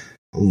of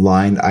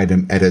line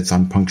item edits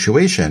on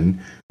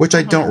punctuation, which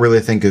I don't really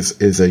think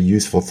is a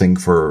useful thing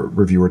for a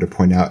reviewer to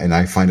point out. And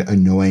I find it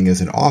annoying as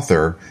an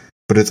author,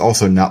 but it's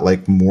also not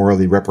like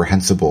morally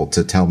reprehensible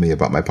to tell me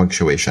about my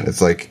punctuation.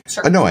 It's like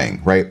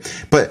annoying,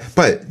 right?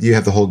 But you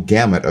have the whole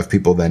gamut of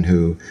people then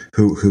who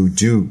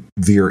do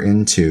veer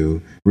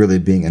into really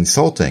being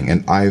insulting.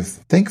 And I've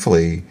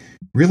thankfully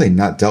really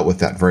not dealt with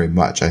that very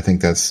much. I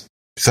think that's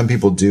some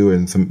people do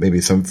in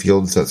maybe some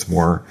fields that's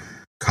more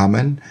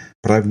common,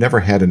 but I've never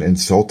had an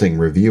insulting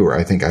reviewer.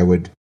 I think I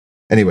would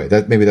anyway,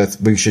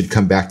 we should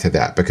come back to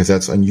that because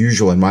that's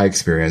unusual in my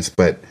experience,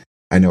 but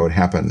I know it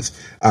happens.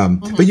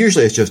 But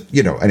usually it's just,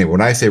 anyway, when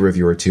I say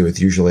reviewer too,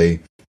 it's usually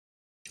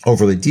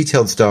overly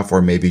detailed stuff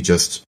or maybe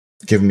just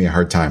giving me a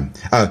hard time.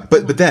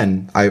 But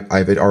then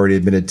I've already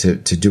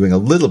admitted to doing a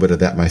little bit of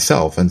that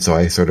myself. And so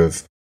I sort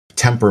of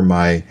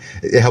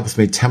it helps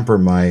me temper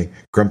my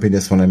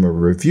grumpiness when I'm a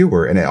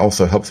reviewer. And it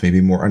also helps me be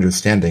more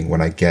understanding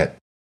when I get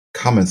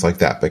comments like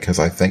that, because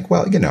I think,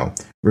 well,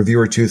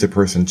 reviewer two is a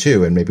person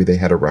too, and maybe they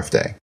had a rough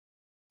day.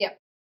 Yep.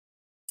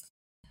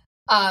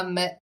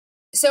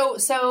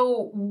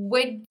 So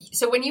when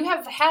you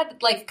have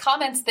had like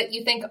comments that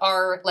you think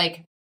are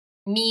like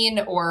mean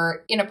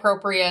or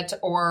inappropriate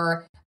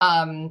or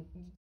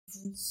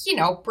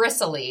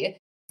bristly,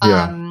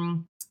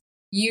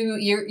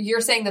 you're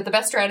saying that the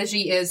best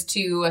strategy is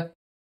to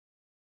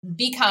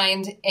be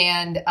kind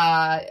and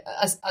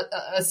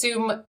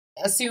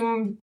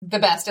assume the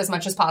best as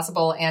much as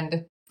possible,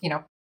 and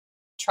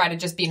try to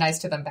just be nice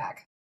to them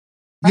back.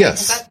 Right?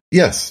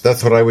 Yes,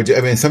 that's what I would do.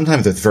 I mean,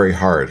 sometimes it's very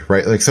hard,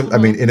 right? Like I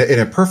mean, in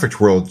a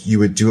perfect world, you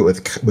would do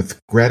it with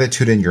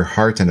gratitude in your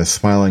heart and a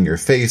smile on your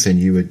face, and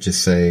you would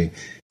just say,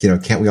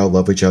 can't we all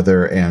love each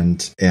other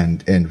and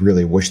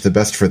really wish the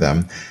best for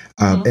them?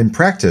 In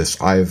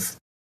practice, I've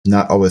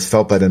not always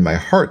felt that in my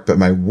heart, but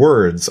my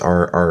words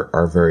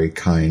are very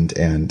kind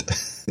and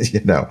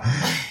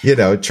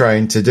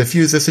trying to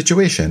diffuse the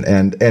situation.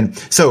 And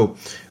so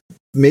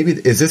maybe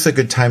is this a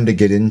good time to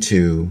get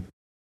into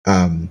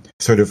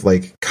sort of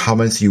like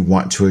comments you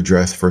want to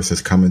address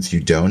versus comments you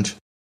don't?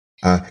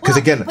 Because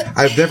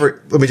I've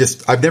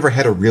never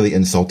had a really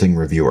insulting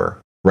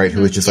reviewer, right?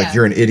 Who was just like,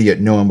 you're an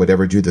idiot. No one would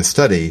ever do this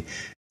study.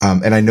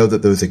 And I know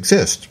that those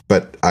exist,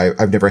 but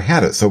I've never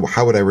had it. So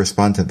how would I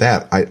respond to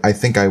that? I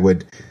think I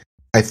would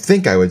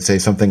say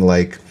something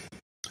like,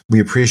 we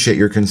appreciate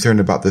your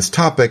concern about this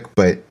topic,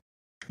 but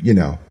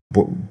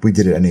we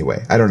did it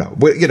anyway. I don't know.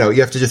 You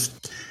have to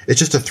it's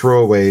just a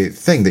throwaway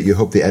thing that you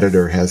hope the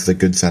editor has the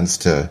good sense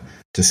to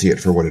see it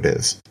for what it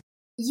is.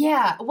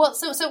 Yeah. Well,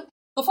 so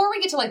before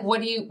we get to like,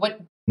 what do you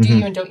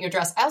and don't you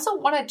address? I also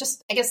want to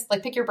just, I guess,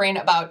 like pick your brain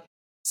about,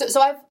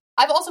 so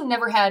I've also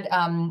never had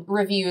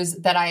reviews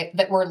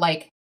that were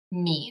like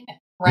mean,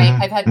 right?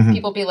 I've had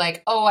people be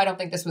like, oh, I don't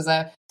think this was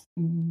a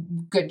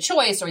good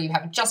choice, or you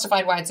haven't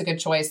justified why it's a good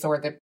choice,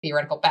 or the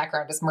theoretical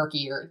background is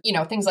murky, or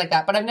things like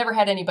that. But I've never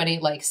had anybody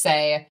like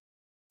say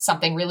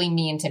something really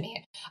mean to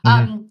me.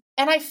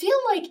 And I feel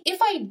like if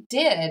I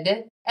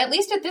did, at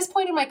least at this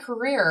point in my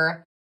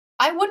career,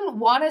 I wouldn't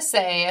want to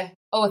say,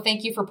 oh,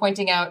 thank you for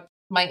pointing out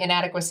my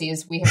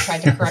inadequacies. We have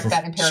tried to correct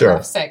that in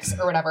paragraph 6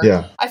 or whatever.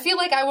 Yeah. I feel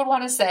like I would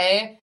want to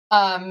say,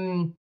 I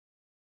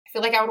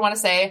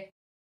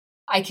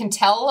can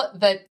tell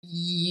that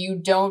you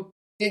don't,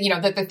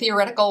 that the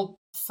theoretical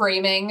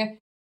framing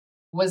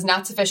was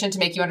not sufficient to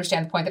make you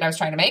understand the point that I was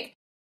trying to make.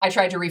 I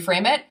tried to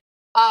reframe it.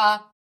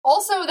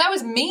 Also, that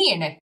was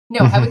mean. No,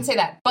 I wouldn't say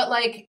that. But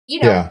like,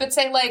 but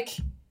say like,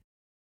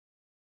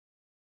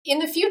 in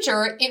the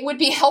future, it would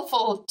be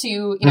helpful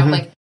to,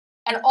 like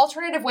an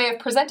alternative way of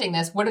presenting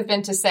this would have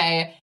been to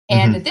say,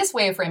 and this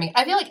way of framing,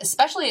 I feel like,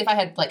 especially if I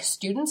had like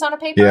students on a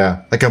paper.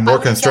 Yeah. Like a more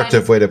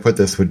constructive way to put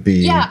this would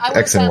be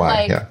X and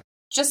Y. Like,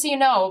 just so you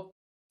know,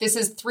 this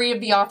is 3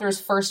 of the author's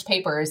first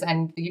papers,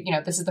 and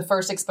this is the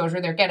first exposure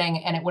they're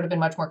getting, and it would have been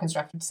much more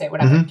constructive to say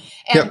whatever.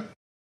 And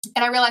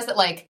I realized that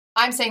like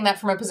I'm saying that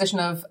from a position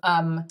of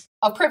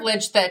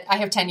privilege, that I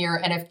have tenure,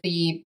 and if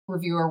the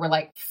reviewer were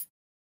like,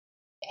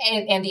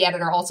 and the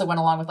editor also went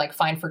along with like,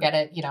 fine, forget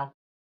it,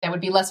 that would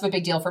be less of a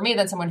big deal for me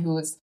than someone who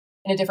was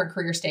in a different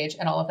career stage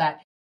and all of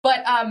that.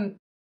 But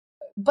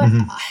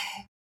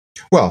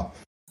well,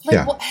 like,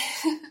 yeah.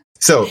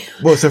 So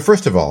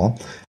first of all,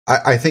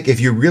 I think if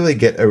you really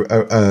get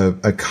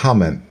a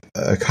comment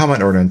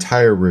or an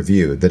entire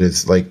review that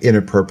is like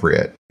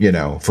inappropriate,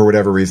 for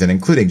whatever reason,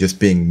 including just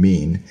being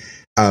mean,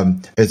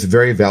 it's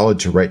very valid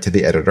to write to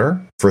the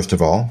editor, first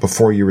of all,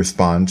 before you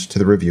respond to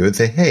the review and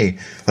say, hey,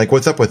 like,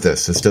 what's up with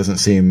this? This doesn't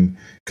seem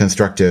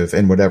constructive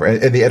and whatever.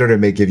 And the editor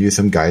may give you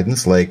some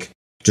guidance, like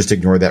just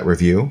ignore that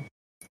review,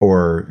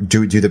 or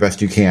do the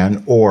best you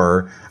can,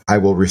 or I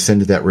will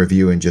rescind that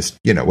review and just,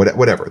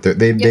 whatever.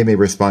 They may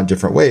respond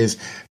different ways,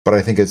 but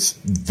I think it's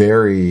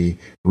very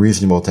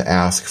reasonable to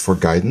ask for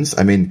guidance.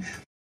 I mean,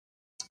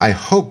 I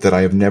hope that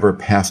I have never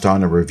passed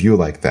on a review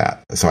like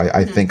that. So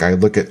I think I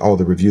look at all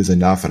the reviews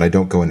enough and I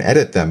don't go and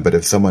edit them. But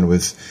if someone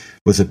was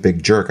a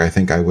big jerk, I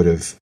think I would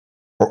have,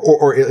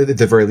 or at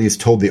the very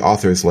least told the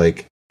authors,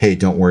 like, hey,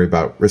 don't worry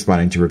about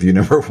responding to review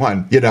number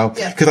 1,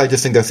 because I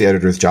just think that's the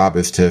editor's job,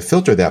 is to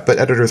filter that. But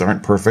editors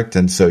aren't perfect,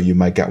 and so you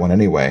might get one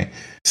anyway.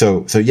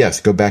 So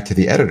yes, go back to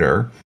the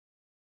editor.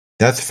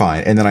 That's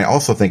fine. And then I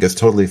also think it's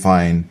totally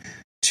fine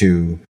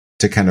to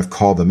kind of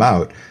call them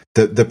out.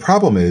 The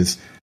problem is,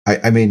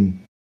 I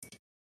mean,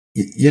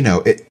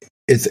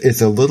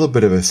 it's a little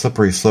bit of a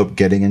slippery slope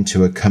getting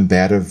into a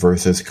combative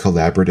versus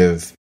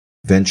collaborative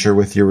venture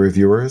with your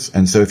reviewers.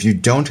 And so if you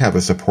don't have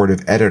a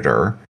supportive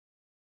editor,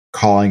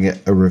 calling it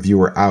a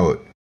reviewer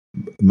out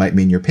might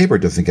mean your paper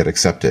doesn't get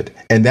accepted.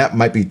 And that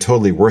might be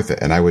totally worth it.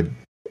 And I would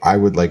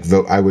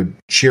vote, I would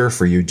cheer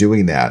for you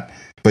doing that.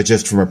 But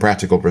just from a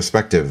practical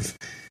perspective,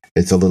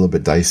 it's a little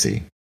bit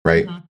dicey,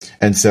 right? Mm-hmm.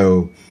 And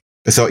so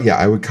yeah,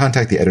 I would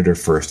contact the editor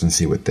first and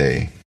see what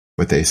they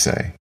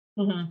say.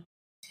 Mm-hmm.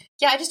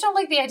 Yeah, I just don't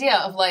like the idea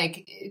of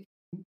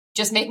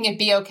just making it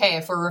be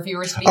okay for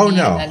reviewers to be mean.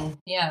 No. And,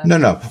 yeah.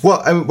 No.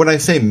 Well, when I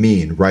say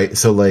mean, right?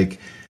 So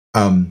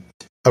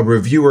a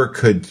reviewer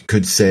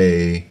could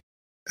say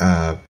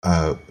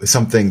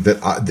something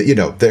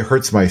that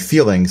hurts my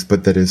feelings,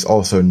 but that is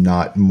also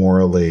not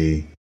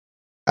morally,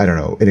 I don't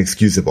know,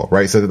 inexcusable,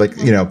 right? So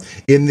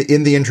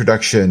in the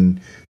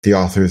introduction, the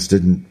authors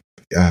didn't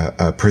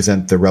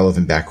present the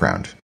relevant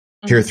background.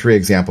 Here are 3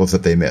 examples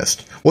that they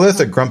missed. Well, that's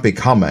a grumpy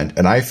comment,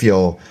 and I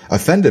feel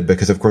offended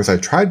because, of course, I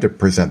tried to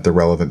present the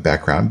relevant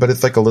background, but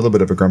it's like a little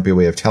bit of a grumpy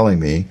way of telling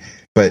me.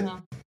 But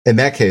in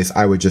that case,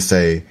 I would just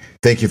say,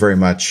 "Thank you very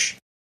much.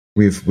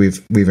 We've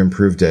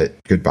improved it.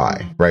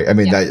 Goodbye." Right? I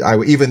mean,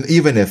 I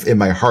even if in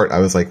my heart I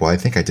was like, "Well, I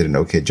think I did an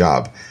okay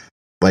job."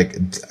 Like,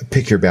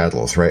 pick your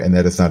battles, right? And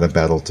that is not a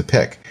battle to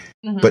pick.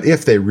 Mm-hmm. But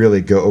if they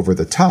really go over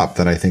the top,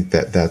 then I think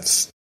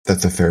that's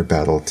a fair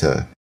battle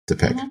to pick.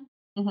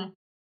 Mm-hmm. Mm-hmm.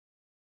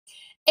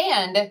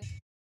 And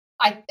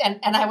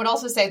I would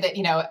also say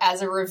that,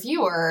 as a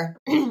reviewer,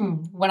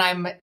 when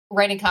I'm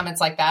writing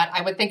comments like that,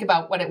 I would think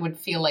about what it would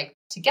feel like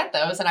to get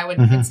those. And I would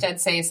instead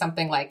say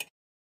something like,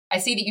 I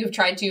see that you've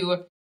tried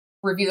to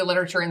review the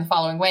literature in the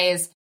following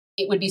ways.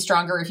 It would be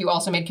stronger if you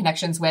also made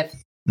connections with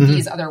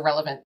these other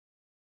relevant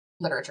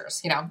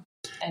literatures,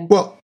 And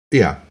well,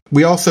 yeah,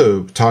 we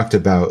also talked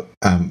about,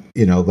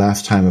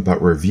 last time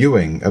about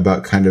reviewing,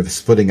 about kind of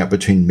splitting up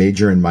between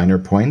major and minor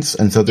points.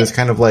 And so there's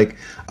kind of like,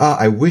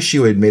 I wish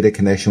you had made a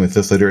connection with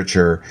this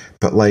literature,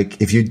 but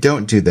if you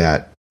don't do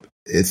that,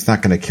 it's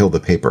not going to kill the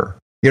paper.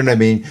 You know what I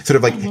mean? Sort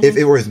of like if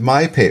it was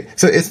my paper,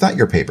 so it's not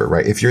your paper,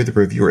 right? If you're the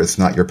reviewer, it's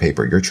not your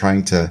paper. You're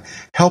trying to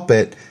help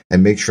it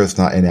and make sure it's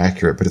not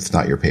inaccurate, but it's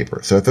not your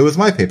paper. So if it was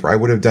my paper, I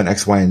would have done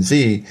X, Y, and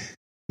Z.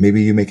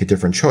 Maybe you make a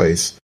different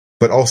choice.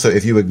 But also,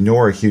 if you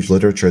ignore a huge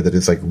literature that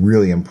is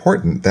really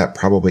important, that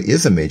probably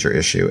is a major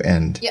issue,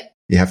 and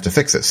you have to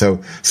fix it.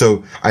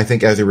 So I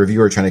think as a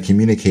reviewer, trying to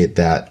communicate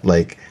that,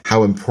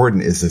 how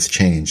important is this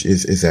change,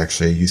 is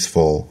actually a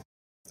useful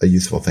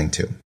thing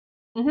too.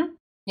 Mm-hmm.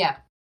 Yeah.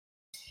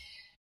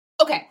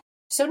 Okay.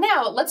 So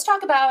now let's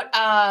talk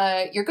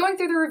about, you're going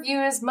through the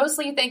reviews.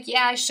 Mostly you think,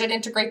 I should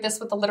integrate this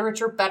with the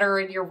literature better.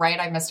 And you're right,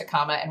 I missed a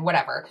comma and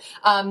whatever.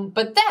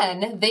 But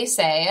then they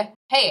say,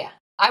 hey,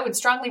 I would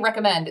strongly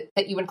recommend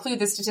that you include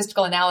the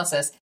statistical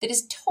analysis that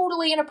is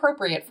totally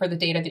inappropriate for the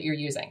data that you're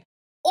using.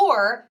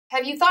 Or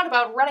have you thought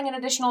about running an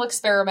additional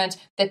experiment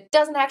that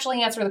doesn't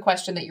actually answer the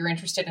question that you're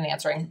interested in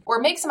answering, or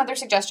make some other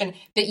suggestion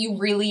that you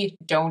really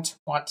don't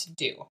want to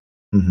do?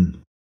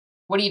 Mm-hmm.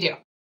 What do you do?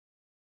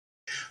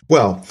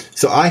 Well,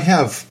 so I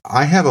have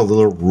a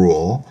little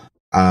rule,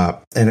 and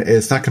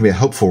it's not going to be a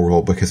helpful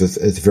rule because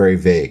it's very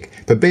vague.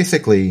 But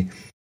basically,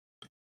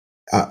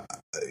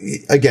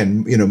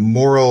 again,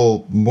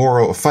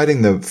 moral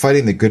fighting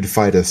the good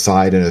fight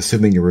aside, and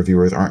assuming your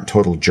reviewers aren't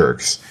total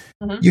jerks,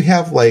 you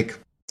have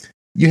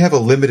a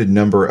limited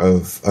number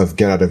of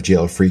get out of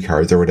jail free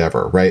cards or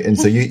whatever, right? And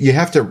so you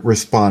have to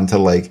respond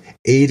to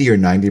 80 or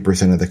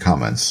 90% of the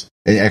comments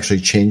and actually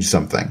change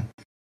something.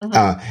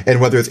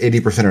 And whether it's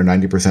 80% or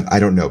 90%, I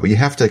don't know, but you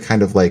have to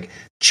kind of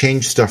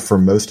change stuff for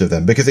most of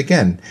them. Because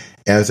again,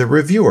 as a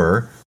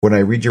reviewer, when I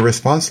read your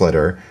response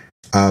letter,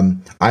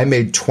 I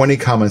made 20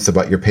 comments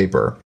about your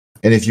paper.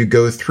 And if you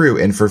go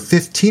through and for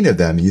 15 of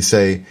them, you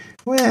say,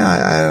 well,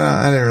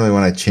 I didn't really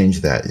want to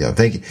change that.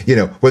 Thank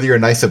you. Whether you're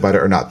nice about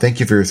it or not, thank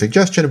you for your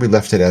suggestion. We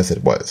left it as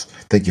it was.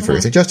 Thank you for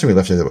your suggestion. We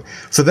left it as it was.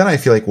 So then I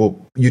feel like, well,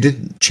 you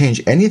didn't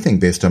change anything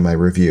based on my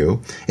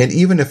review. And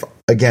even if,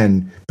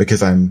 again,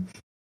 because I'm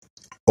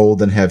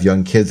old and have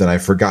young kids and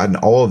I've forgotten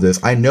all of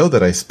this, I know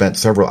that I spent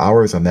several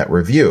hours on that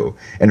review.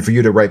 And for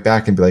you to write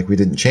back and be like, we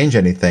didn't change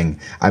anything,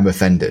 I'm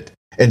offended.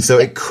 And so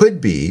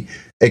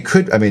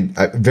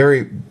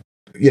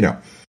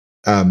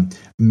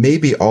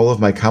maybe all of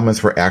my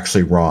comments were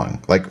actually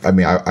wrong.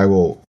 I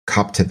will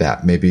cop to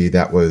that. Maybe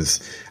that was,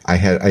 I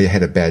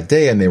had a bad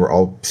day and they were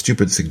all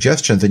stupid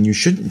suggestions and you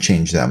shouldn't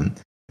change them.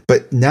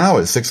 But now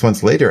it's 6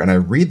 months later and I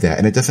read that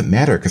and it doesn't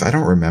matter because I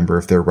don't remember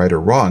if they're right or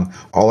wrong.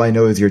 All I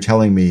know is you're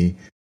telling me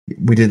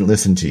we didn't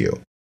listen to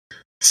you.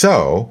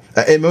 So,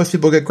 and most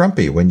people get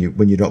grumpy when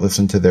you don't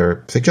listen to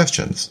their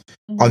suggestions.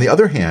 Mm-hmm. On the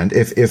other hand,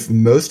 if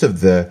most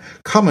of the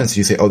comments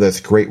you say, oh, that's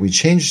great, we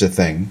changed the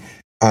thing,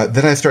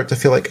 then I start to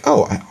feel like,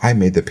 oh, I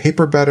made the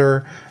paper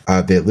better.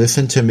 They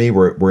listened to me.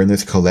 We're in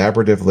this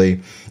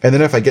collaboratively. And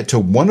then if I get to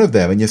one of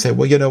them and you say,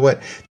 well, you know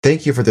what?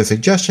 Thank you for the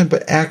suggestion,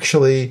 but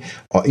actually,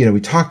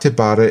 we talked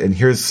about it and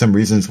here's some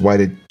reasons why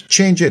to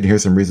change it and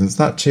here's some reasons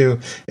not to.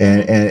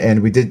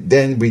 And we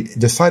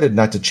decided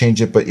not to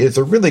change it, but it's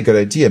a really good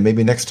idea.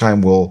 Maybe next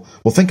time we'll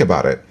think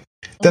about it.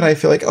 Then I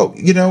feel like, oh,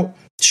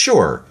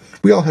 sure.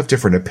 We all have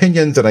different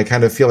opinions, and I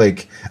kind of feel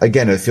like,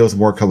 again, it feels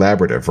more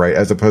collaborative, right?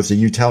 As opposed to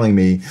you telling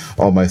me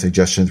all my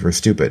suggestions were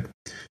stupid.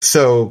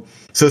 So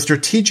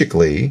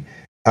strategically,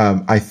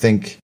 I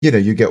think,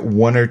 you get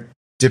one or,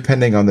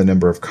 depending on the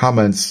number of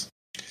comments,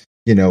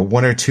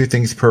 one or two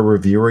things per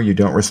reviewer you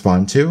don't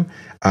respond to.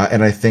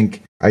 And I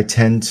think I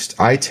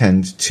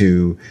tend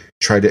to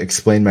try to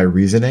explain my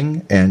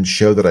reasoning and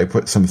show that I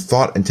put some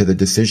thought into the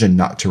decision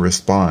not to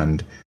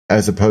respond,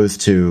 as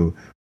opposed to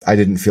I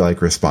didn't feel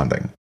like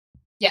responding.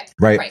 Yeah.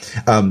 Right.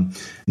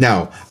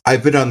 Now,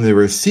 I've been on the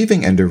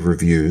receiving end of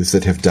reviews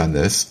that have done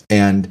this,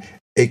 and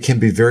it can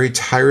be very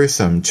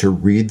tiresome to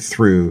read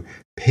through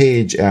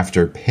page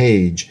after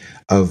page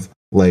of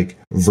like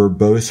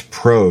verbose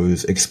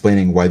prose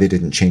explaining why they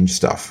didn't change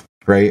stuff.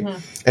 Right.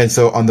 Mm-hmm. And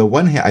so on the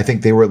one hand, I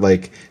think they were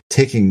like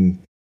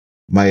taking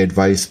my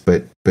advice,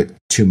 but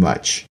too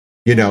much.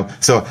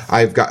 So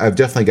I've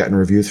definitely gotten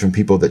reviews from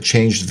people that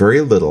changed very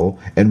little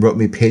and wrote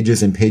me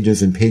pages and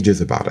pages and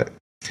pages about it.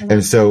 Mm-hmm.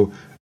 And so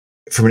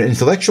from an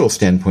intellectual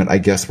standpoint, I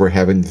guess we're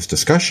having this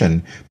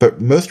discussion,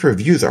 but most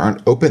reviews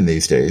aren't open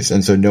these days.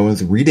 And so no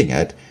one's reading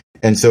it.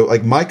 And so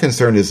like my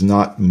concern is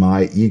not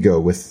my ego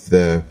with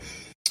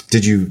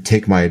did you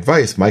take my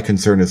advice? My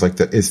concern is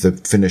is the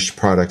finished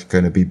product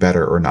going to be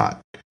better or not?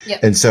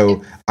 Yep. And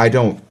so I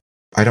don't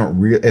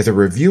as a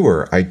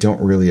reviewer, I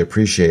don't really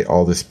appreciate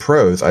all this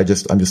prose. I'm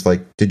just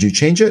like, did you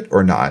change it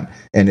or not?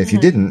 And if you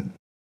didn't,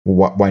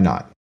 why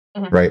not?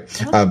 Mm-hmm. Right.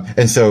 Mm-hmm.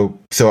 And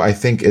so I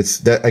think it's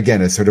that,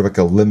 again, it's sort of like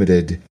a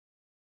limited,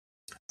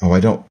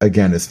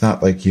 it's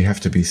not like you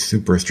have to be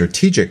super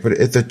strategic, but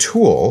it's a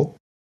tool,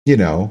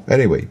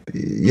 anyway,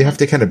 you have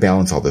to kind of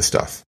balance all this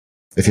stuff,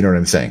 if you know what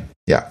I'm saying.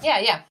 Yeah.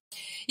 Yeah.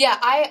 Yeah.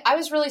 I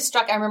was really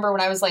struck. I remember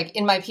when I was like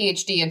in my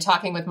PhD and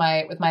talking with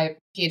my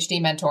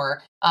PhD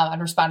mentor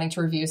and responding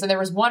to reviews. And there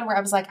was one where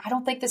I was like, I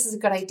don't think this is a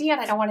good idea and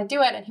I don't want to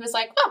do it. And he was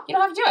like, oh, you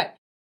don't have to do it.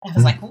 And I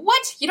was like,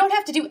 what? You don't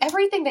have to do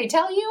everything they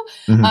tell you?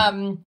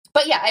 Mm-hmm.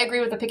 But yeah, I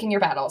agree with the picking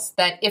your battles,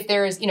 that if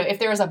there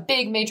is a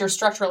big major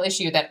structural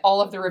issue that all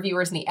of the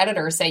reviewers and the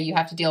editors say you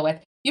have to deal with,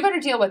 you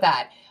better deal with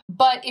that.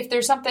 But if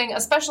there's something,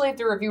 especially if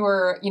the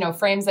reviewer,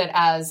 frames it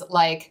as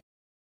like,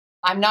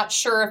 I'm not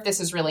sure if this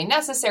is really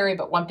necessary,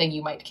 but one thing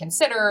you might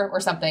consider or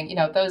something,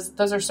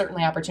 those are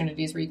certainly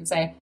opportunities where you can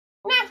say,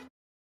 nah.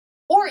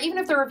 Or even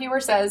if the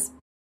reviewer says,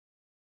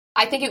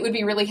 I think it would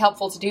be really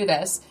helpful to do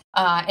this,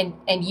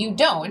 and you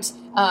don't,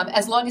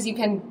 as long as you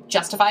can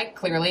justify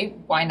clearly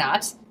why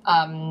not.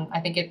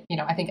 I think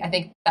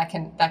that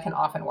can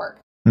often work.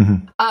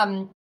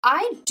 Mm-hmm.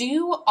 I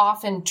do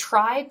often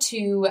try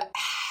to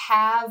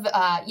have,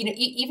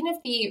 even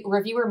if the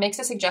reviewer makes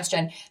a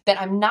suggestion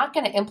that I'm not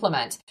going to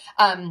implement,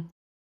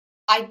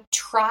 I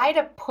try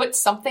to put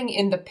something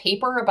in the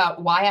paper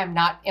about why I'm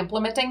not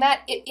implementing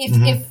that,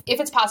 if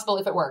it's possible,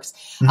 if it works,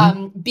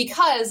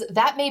 because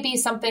that may be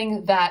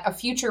something that a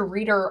future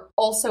reader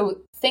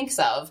also thinks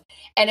of.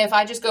 And if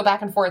I just go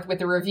back and forth with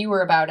the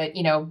reviewer about it,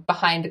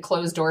 behind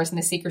closed doors and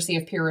the secrecy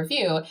of peer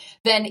review,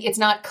 then it's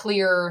not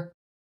clear,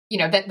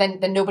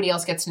 then nobody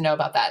else gets to know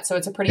about that. So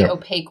it's a pretty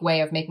opaque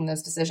way of making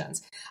those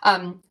decisions.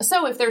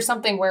 So if there's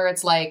something where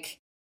it's like,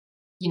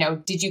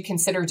 did you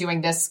consider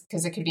doing this?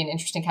 Because it could be an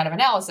interesting kind of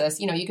analysis.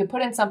 You could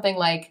put in something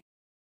like,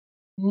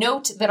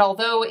 note that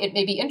although it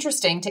may be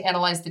interesting to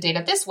analyze the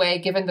data this way,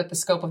 given that the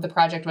scope of the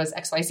project was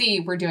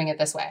XYZ, we're doing it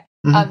this way.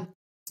 Mm-hmm.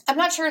 I'm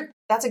not sure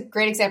that's a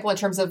great example in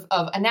terms of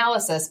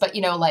analysis, but,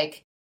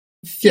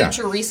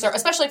 future research,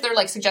 especially if they're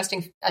like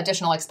suggesting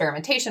additional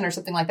experimentation or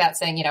something like that,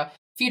 saying,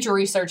 future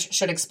research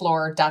should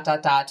explore ...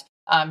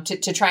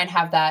 to try and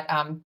have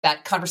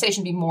that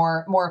conversation be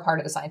more a part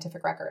of the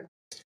scientific record.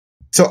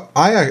 So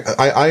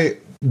I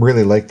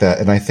really like that.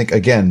 And I think,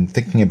 again,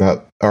 thinking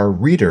about our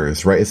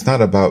readers, right? It's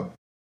not about,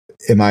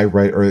 am I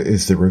right or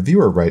is the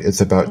reviewer right?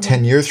 It's about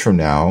 10 years from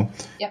now,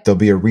 there'll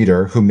be a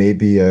reader who may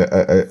be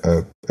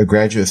a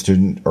graduate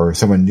student or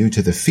someone new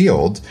to the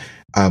field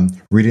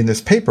reading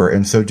this paper.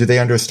 And so do they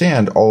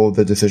understand all of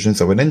the decisions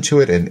that went into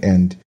it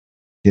and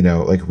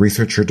like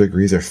researcher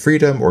degrees of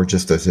freedom or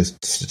just the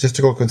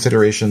statistical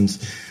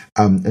considerations?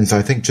 And so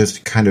I think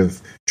just kind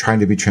of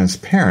trying to be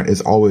transparent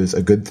is always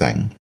a good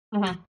thing.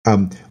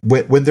 Mm-hmm.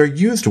 When they're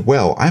used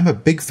well, I'm a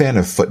big fan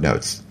of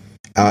footnotes.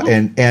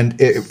 And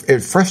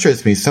it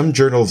frustrates me. Some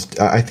journals,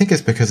 I think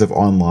it's because of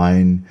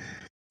online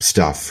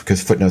stuff,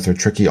 because footnotes are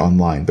tricky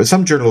online, but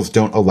some journals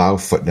don't allow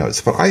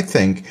footnotes. But I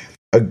think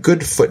a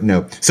good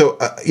footnote, so,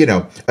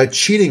 a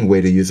cheating way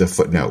to use a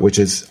footnote, which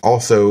is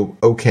also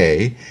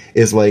okay,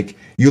 is like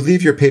you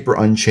leave your paper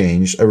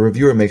unchanged, a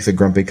reviewer makes a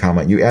grumpy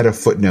comment, you add a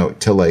footnote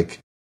to like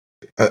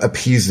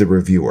appease the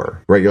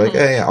reviewer, right? You're like,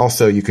 hey,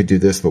 also you could do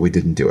this, but we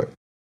didn't do it.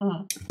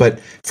 But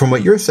from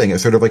what you're saying,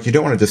 it's sort of like you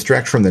don't want to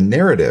distract from the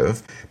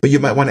narrative, but you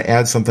might want to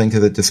add something to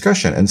the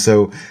discussion. And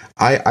so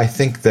I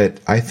think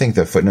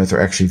that footnotes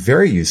are actually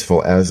very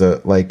useful as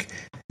a, like,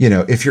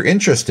 if you're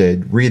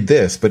interested, read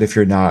this, but if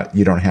you're not,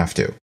 you don't have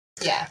to.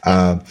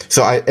 Yeah.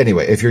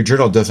 Anyway, if your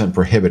journal doesn't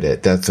prohibit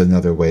it, that's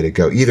another way to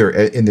go, either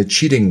in the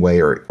cheating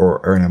way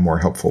or in a more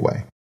helpful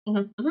way.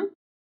 Mm-hmm. Mm-hmm.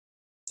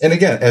 And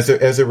again, as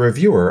a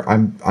reviewer,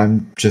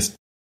 I'm just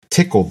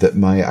tickled that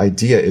my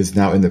idea is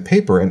now in the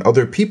paper, and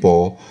other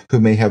people who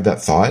may have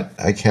that thought,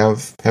 like,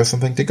 have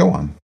something to go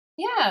on.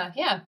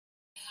 Yeah.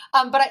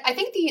 But I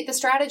think the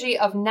strategy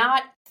of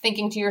not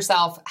thinking to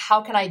yourself,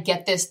 how can I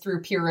get this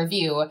through peer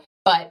review?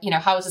 But,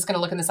 how is this going to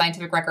look in the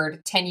scientific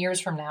record 10 years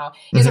from now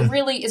is a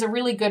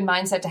really good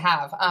mindset to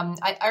have.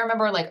 I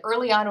remember, like,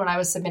 early on when I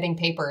was submitting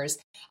papers,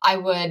 I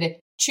would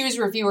choose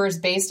reviewers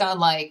based on,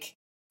 like,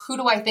 who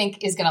do I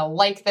think is going to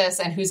like this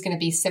and who's going to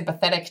be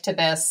sympathetic to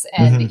this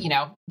and,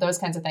 those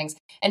kinds of things.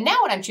 And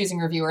now when I'm choosing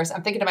reviewers,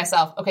 I'm thinking to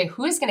myself, okay,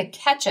 who is going to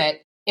catch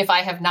it if I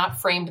have not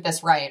framed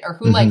this right, or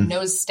who like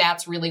knows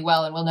stats really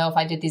well and will know if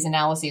I did these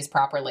analyses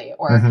properly,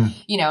 or,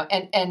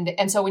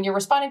 and so when you're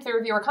responding to the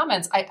reviewer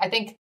comments, I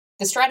think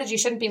the strategy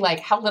shouldn't be like,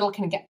 how little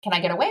can I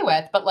get away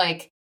with? But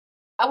like,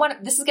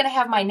 this is going to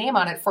have my name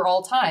on it for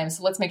all time.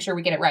 So let's make sure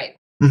we get it right.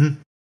 Mm-hmm.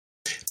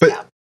 But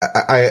yeah.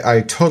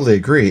 I totally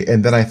agree.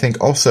 And then I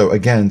think also,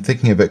 again,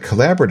 thinking of it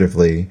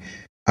collaboratively,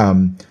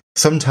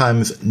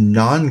 sometimes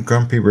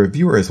non-grumpy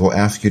reviewers will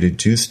ask you to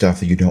do stuff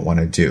that you don't want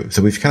to do.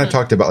 So we've kind of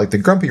talked about like the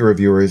grumpy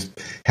reviewers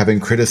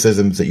having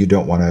criticisms that you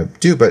don't want to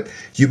do, but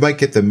you might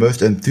get the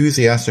most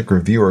enthusiastic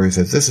reviewer who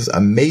says, this is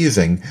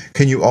amazing.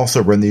 Can you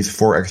also run these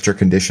 4 extra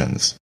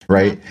conditions?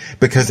 Right?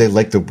 Because they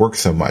like the work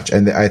so much.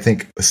 And I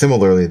think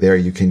similarly there,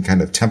 you can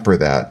kind of temper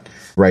that,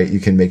 right?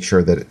 You can make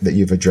sure that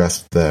you've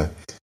addressed the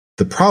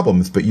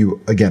problems, but you,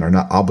 again, are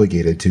not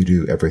obligated to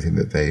do everything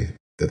that they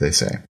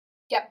say.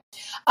 Yep.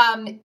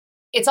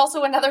 It's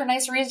also another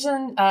nice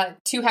reason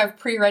to have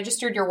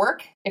pre-registered your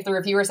work. If the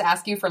reviewers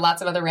ask you for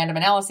lots of other random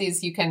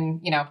analyses, you can,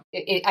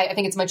 I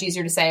think it's much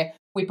easier to say,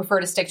 we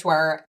prefer to stick to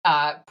our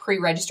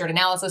pre-registered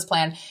analysis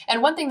plan.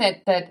 And one thing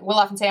that we'll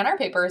often say on our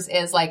papers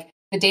is like,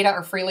 the data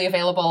are freely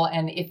available,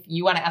 and if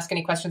you want to ask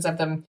any questions of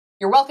them,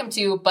 you're welcome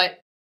to, but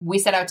we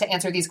set out to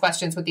answer these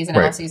questions with these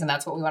analyses, right. And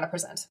that's what we want to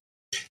present.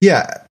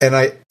 Yeah, and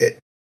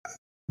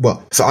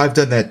so I've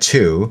done that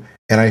too,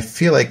 and I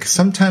feel like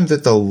sometimes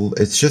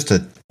it's just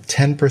a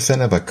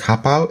 10% of a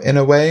cop-out in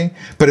a way,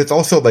 but it's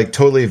also like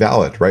totally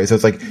valid, right? So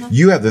it's like,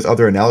 you have this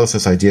other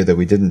analysis idea that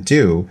we didn't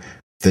do,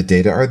 the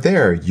data are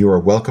there, you are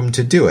welcome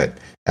to do it.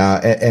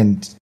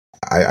 And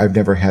I've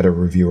never had a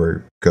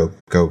reviewer go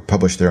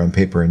publish their own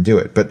paper and do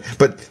it. But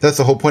that's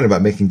the whole point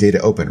about making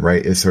data open,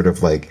 right? Is sort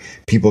of like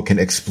people can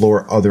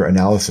explore other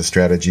analysis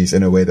strategies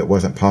in a way that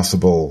wasn't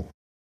possible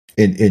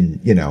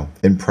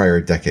in prior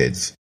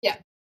decades. Yeah.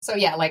 So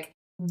yeah, like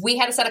we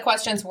had a set of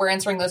questions, we're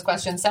answering those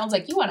questions. Sounds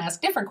like you want to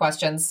ask different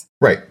questions.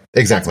 Right.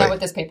 Exactly. That's not what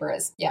this paper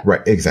is. Yeah.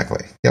 Right.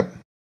 Exactly. Yep.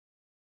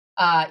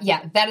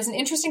 That is an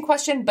interesting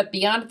question, but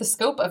beyond the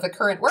scope of the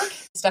current work,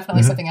 it's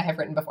definitely something I have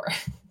written before.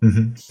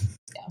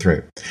 That's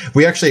right.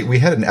 We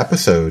had an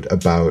episode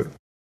about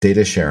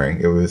data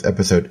sharing. It was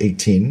episode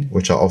 18,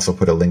 which I'll also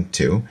put a link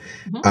to.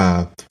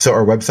 So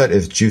our website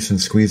is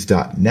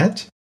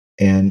juiceandsqueeze.net,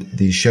 and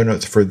the show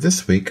notes for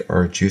this week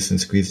are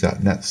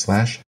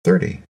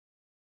juiceandsqueeze.net/30.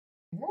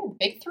 Ooh,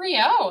 big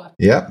 3-0.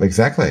 Yep,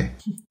 exactly.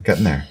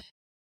 Getting there.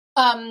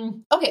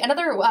 Okay,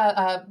 another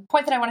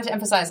point that I wanted to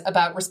emphasize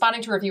about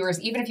responding to reviewers,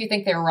 even if you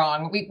think they're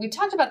wrong. We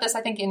talked about this,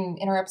 I think, in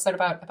our episode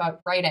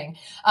about writing.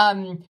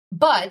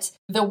 But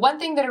the one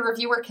thing that a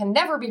reviewer can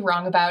never be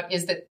wrong about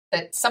is that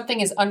something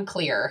is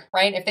unclear,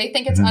 right? If they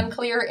think it's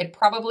unclear, it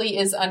probably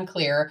is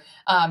unclear.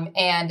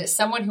 And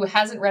someone who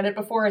hasn't read it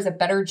before is a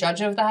better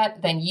judge of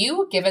that than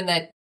you, given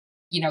that,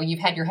 you've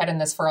had your head in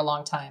this for a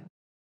long time.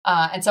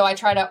 And so I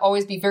try to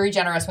always be very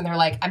generous when they're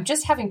like, I'm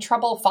just having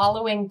trouble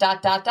following ...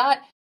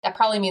 That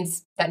probably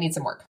means that needs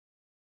some work.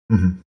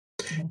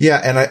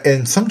 Yeah,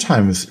 and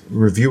sometimes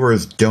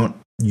reviewers don't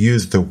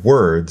use the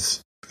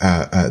words,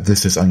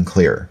 this is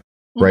unclear,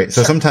 right?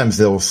 So sometimes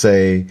they'll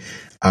say,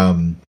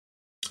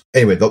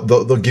 anyway,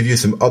 they'll give you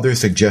some other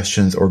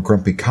suggestions or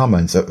grumpy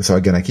comments. So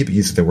again, I keep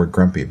using the word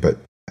grumpy, but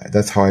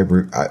that's how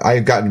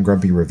I've gotten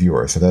grumpy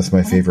reviewer, so that's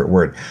my favorite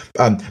word.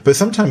 But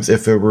sometimes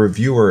if a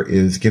reviewer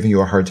is giving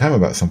you a hard time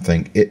about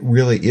something, it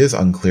really is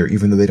unclear,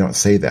 even though they don't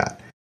say that.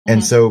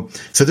 And so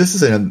this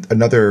is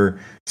another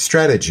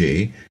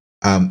strategy,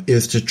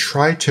 is to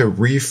try to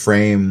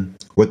reframe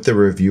what the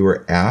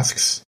reviewer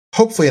asks,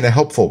 hopefully in a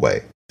helpful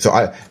way. So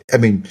I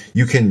mean,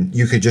 you could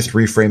just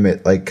reframe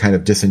it like kind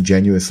of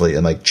disingenuously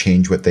and like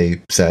change what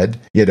they said,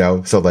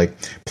 So like,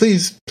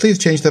 please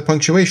change the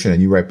punctuation,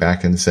 and you write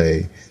back and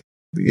say,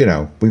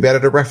 we've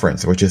added a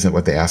reference, which isn't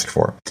what they asked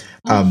for.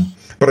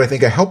 But I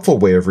think a helpful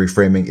way of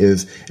reframing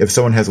is if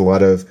someone has a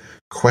lot of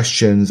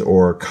questions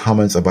or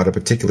comments about a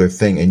particular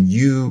thing, and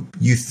you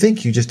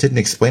think you just didn't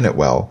explain it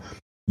well,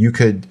 you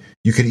could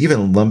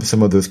even lump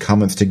some of those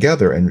comments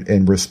together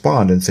and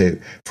respond and say,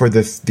 for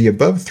the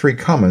above 3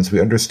 comments, we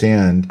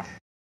understand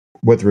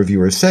what the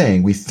reviewer is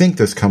saying. We think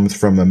this comes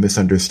from a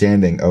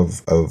misunderstanding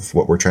of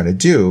what we're trying to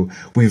do.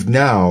 We've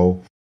now,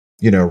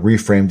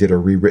 reframed it or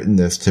rewritten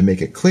this to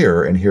make it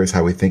clearer, and here's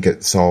how we think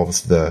it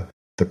solves the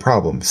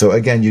problem. So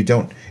again,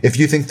 if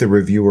you think the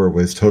reviewer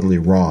was totally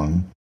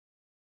wrong,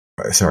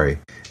 totally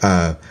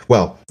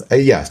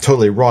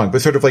wrong,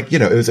 but sort of like,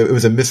 it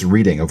was a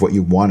misreading of what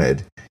you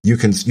wanted. You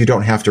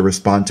don't have to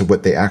respond to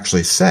what they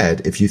actually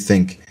said if you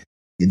think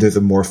there's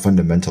a more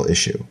fundamental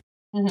issue.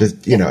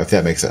 If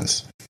that makes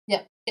sense.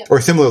 Yeah. Yeah.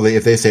 Or similarly,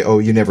 if they say, oh,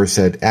 you never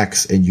said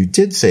X and you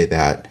did say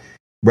that,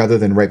 rather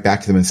than write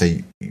back to them and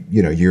say,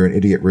 you're an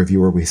idiot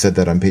reviewer, we said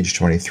that on page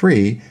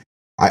 23,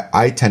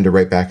 I tend to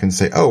write back and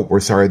say, oh, we're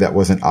sorry that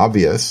wasn't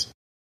obvious.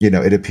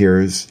 It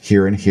appears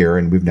here and here,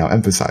 and we've now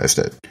emphasized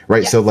it,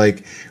 right? Yeah. So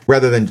like,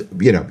 rather than,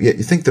 you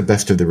think the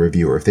best of the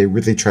reviewer. If they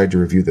really tried to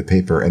review the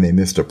paper and they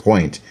missed a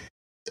point,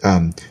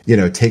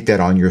 take that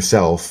on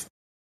yourself,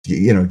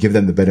 give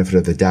them the benefit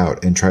of the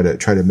doubt and try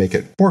to make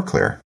it more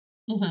clear.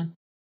 Mm-hmm.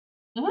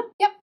 Mm-hmm.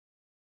 Yep.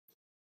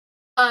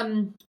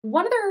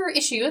 One other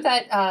issue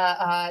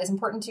that is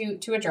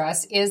important to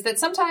address is that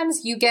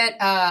sometimes you get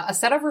a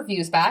set of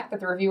reviews back that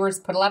the reviewers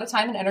put a lot of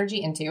time and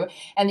energy into,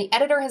 and the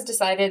editor has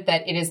decided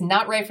that it is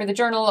not right for the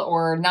journal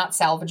or not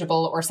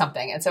salvageable or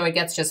something. And so it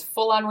gets just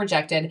full on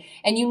rejected,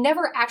 and you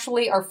never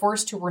actually are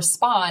forced to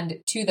respond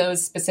to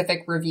those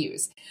specific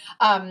reviews.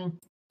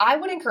 I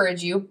would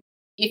encourage you,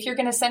 if you're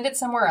going to send it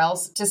somewhere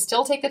else, to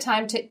still take the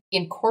time to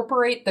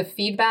incorporate the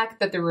feedback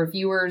that the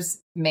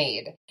reviewers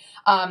made,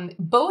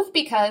 both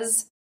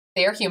because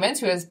they are humans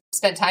who have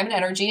spent time and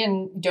energy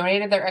and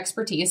donated their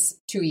expertise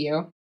to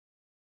you.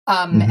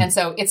 And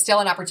so it's still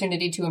an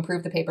opportunity to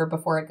improve the paper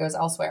before it goes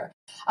elsewhere.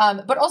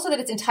 But also that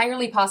it's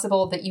entirely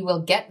possible that you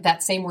will get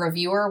that same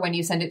reviewer when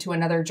you send it to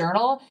another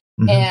journal.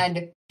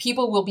 And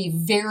people will be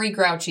very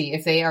grouchy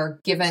if they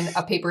are given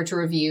a paper to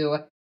review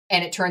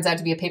and it turns out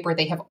to be a paper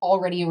they have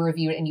already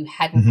reviewed and you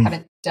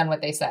haven't done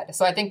what they said.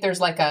 So I think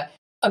there's like a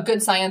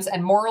good science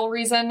and moral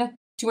reason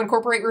to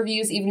incorporate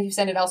reviews, even if you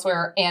send it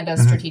elsewhere, and a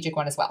strategic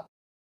one as well.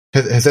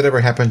 Has that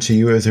ever happened to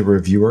you as a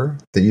reviewer,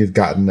 that you've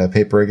gotten a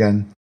paper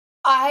again?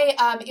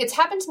 It's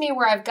happened to me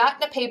where I've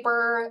gotten a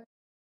paper,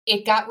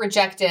 it got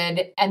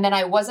rejected, and then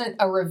I wasn't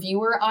a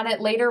reviewer on it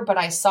later, but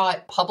I saw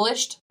it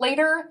published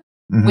later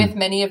with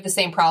many of the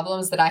same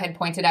problems that I had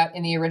pointed out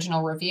in the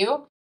original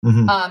review.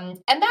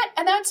 And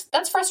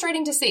that's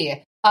frustrating to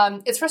see.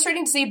 It's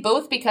frustrating to see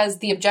both because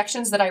the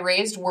objections that I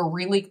raised were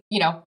really,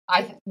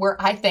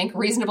 I think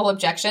reasonable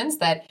objections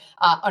that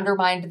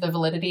undermined the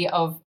validity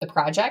of the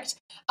project.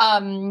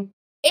 And,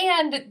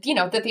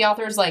 that the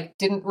authors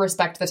didn't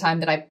respect the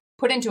time that I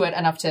put into it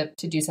enough to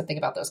do something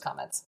about those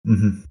comments.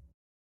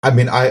 I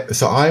mean,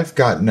 I've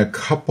gotten a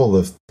couple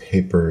of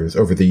papers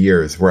over the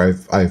years where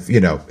I've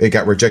it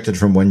got rejected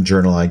from one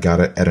journal, I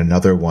got it at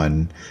another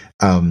one.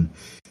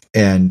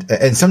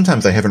 And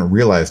sometimes I haven't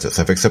realized it.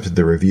 So I've accepted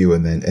the review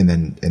and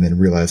then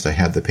realized I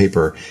had the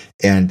paper.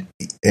 And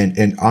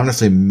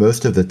honestly,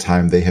 most of the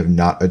time they have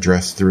not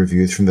addressed the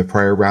reviews from the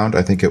prior round.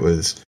 I think it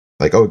was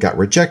like, oh, it got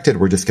rejected,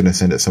 we're just going to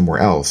send it somewhere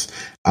else.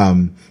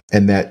 And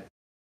that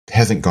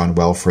hasn't gone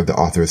well for the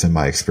authors in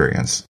my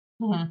experience.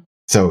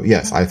 So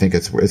yes, I think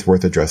it's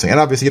worth addressing.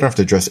 And obviously you don't have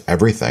to address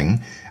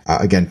everything.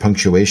 Again,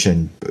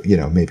 punctuation,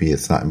 maybe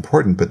it's not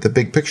important, but the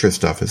big picture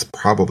stuff is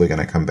probably going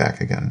to come back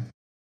again.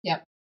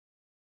 Yep.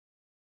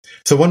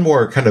 So one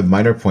more kind of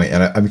minor point,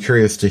 and I'm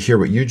curious to hear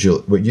what you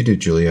do,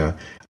 Julia.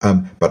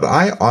 But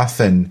I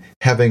often,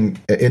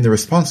 in the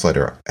response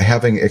letter,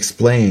 having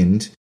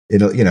explained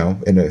in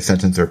a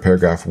sentence or a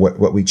paragraph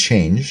what we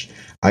changed,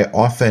 I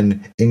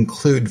often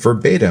include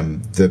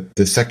verbatim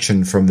the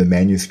section from the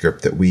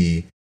manuscript that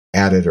we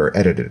added or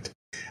edited.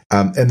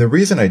 And the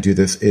reason I do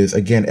this is,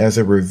 again, as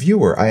a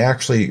reviewer, I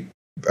actually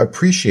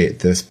appreciate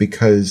this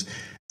because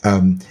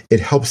it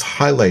helps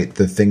highlight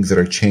the things that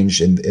are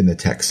changed in the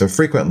text. So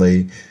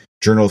frequently,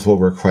 journals will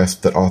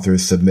request that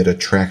authors submit a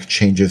track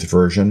changes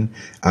version.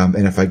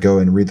 And if I go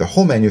and read the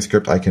whole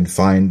manuscript, I can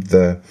find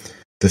the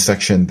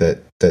section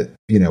that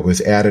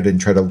was added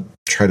and try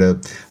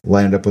to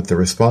line it up with the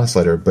response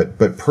letter. But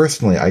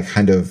personally, I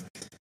kind of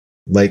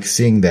like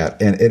seeing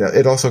that. And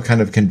it also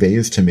kind of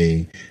conveys to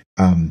me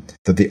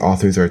that the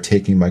authors are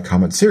taking my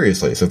comments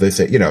seriously. So if they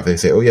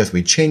say, oh yes,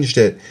 we changed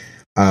it,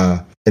 and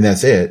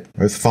that's it,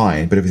 it's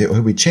fine. But if they say,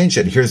 oh, we changed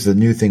it, here's the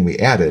new thing we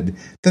added,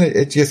 then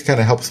it just kind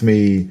of helps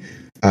me.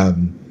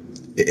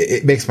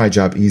 It makes my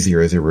job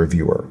easier as a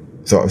reviewer.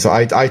 So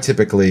I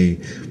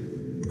typically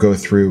go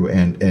through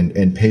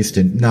and paste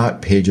in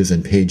not pages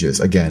and pages.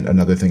 Again,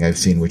 another thing I've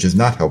seen which is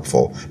not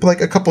helpful, but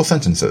like a couple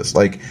sentences.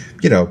 Like,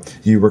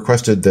 you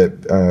requested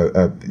that,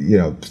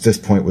 this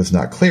point was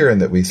not clear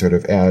and that we sort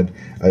of add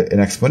an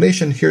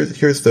explanation.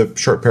 Here's the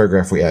short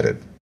paragraph we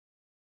added.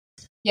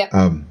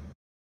 Yeah.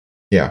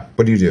 Yeah.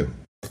 What do you do?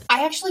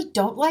 I actually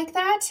don't like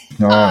that.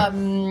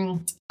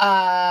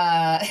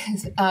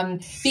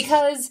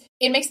 Because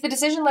it makes the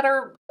decision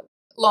letter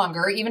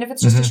longer, even if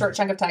it's just a short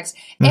chunk of text.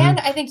 And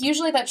I think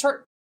usually that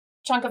short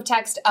chunk of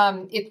text,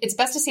 it's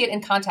best to see it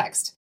in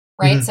context,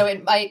 right? So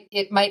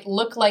it might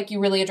look like you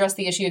really address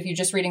the issue if you're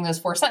just reading those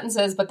 4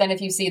 sentences, but then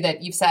if you see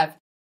that you've said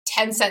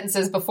 10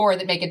 sentences before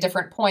that make a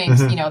different point,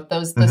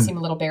 those seem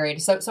a little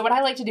buried. So what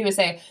I like to do is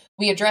say,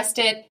 we addressed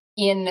it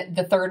in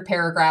the 3rd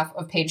paragraph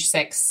of page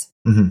 6,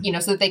 so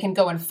that they can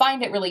go and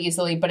find it really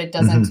easily, but it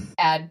doesn't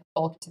add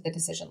bulk to the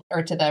decision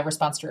or to the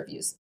response to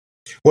reviews.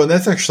 Well,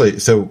 that's actually,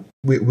 so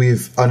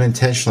we've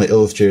unintentionally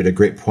illustrated a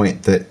great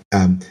point that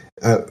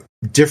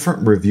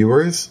different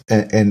reviewers,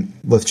 and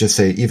let's just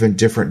say even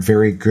different,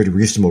 very good,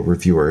 reasonable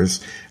reviewers,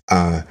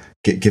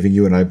 giving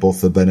you and I both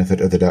the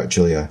benefit of the doubt,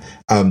 Julia,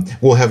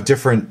 will have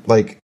different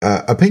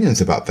opinions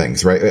about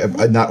things, right?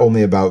 Not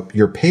only about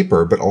your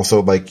paper, but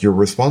also like your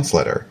response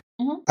letter.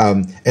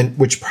 And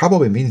which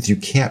probably means you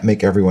can't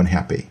make everyone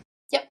happy.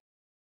 Yep.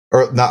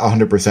 Or not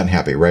 100%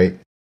 happy, right?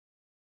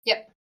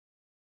 Yep.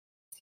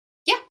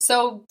 Yeah.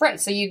 So, right.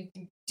 So you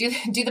do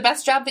the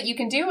best job that you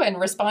can do and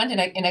respond in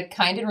a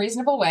kind and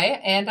reasonable way.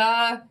 And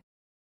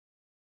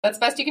that's the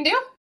best you can do.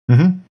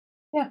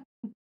 Yeah.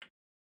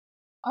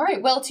 All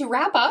right. Well, to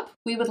wrap up,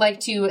 we would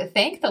like to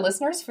thank the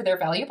listeners for their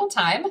valuable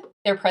time.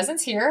 Their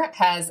presence here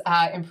has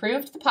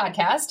improved the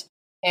podcast,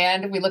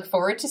 and we look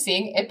forward to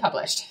seeing it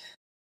published.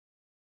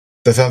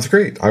 That sounds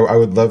great. I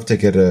would love to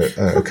get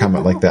a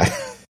comment like that.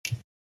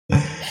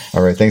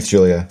 All right. Thanks,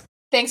 Julia.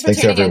 Thanks for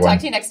tuning in. Talk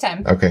to you next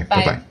time. Okay.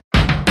 Bye-bye.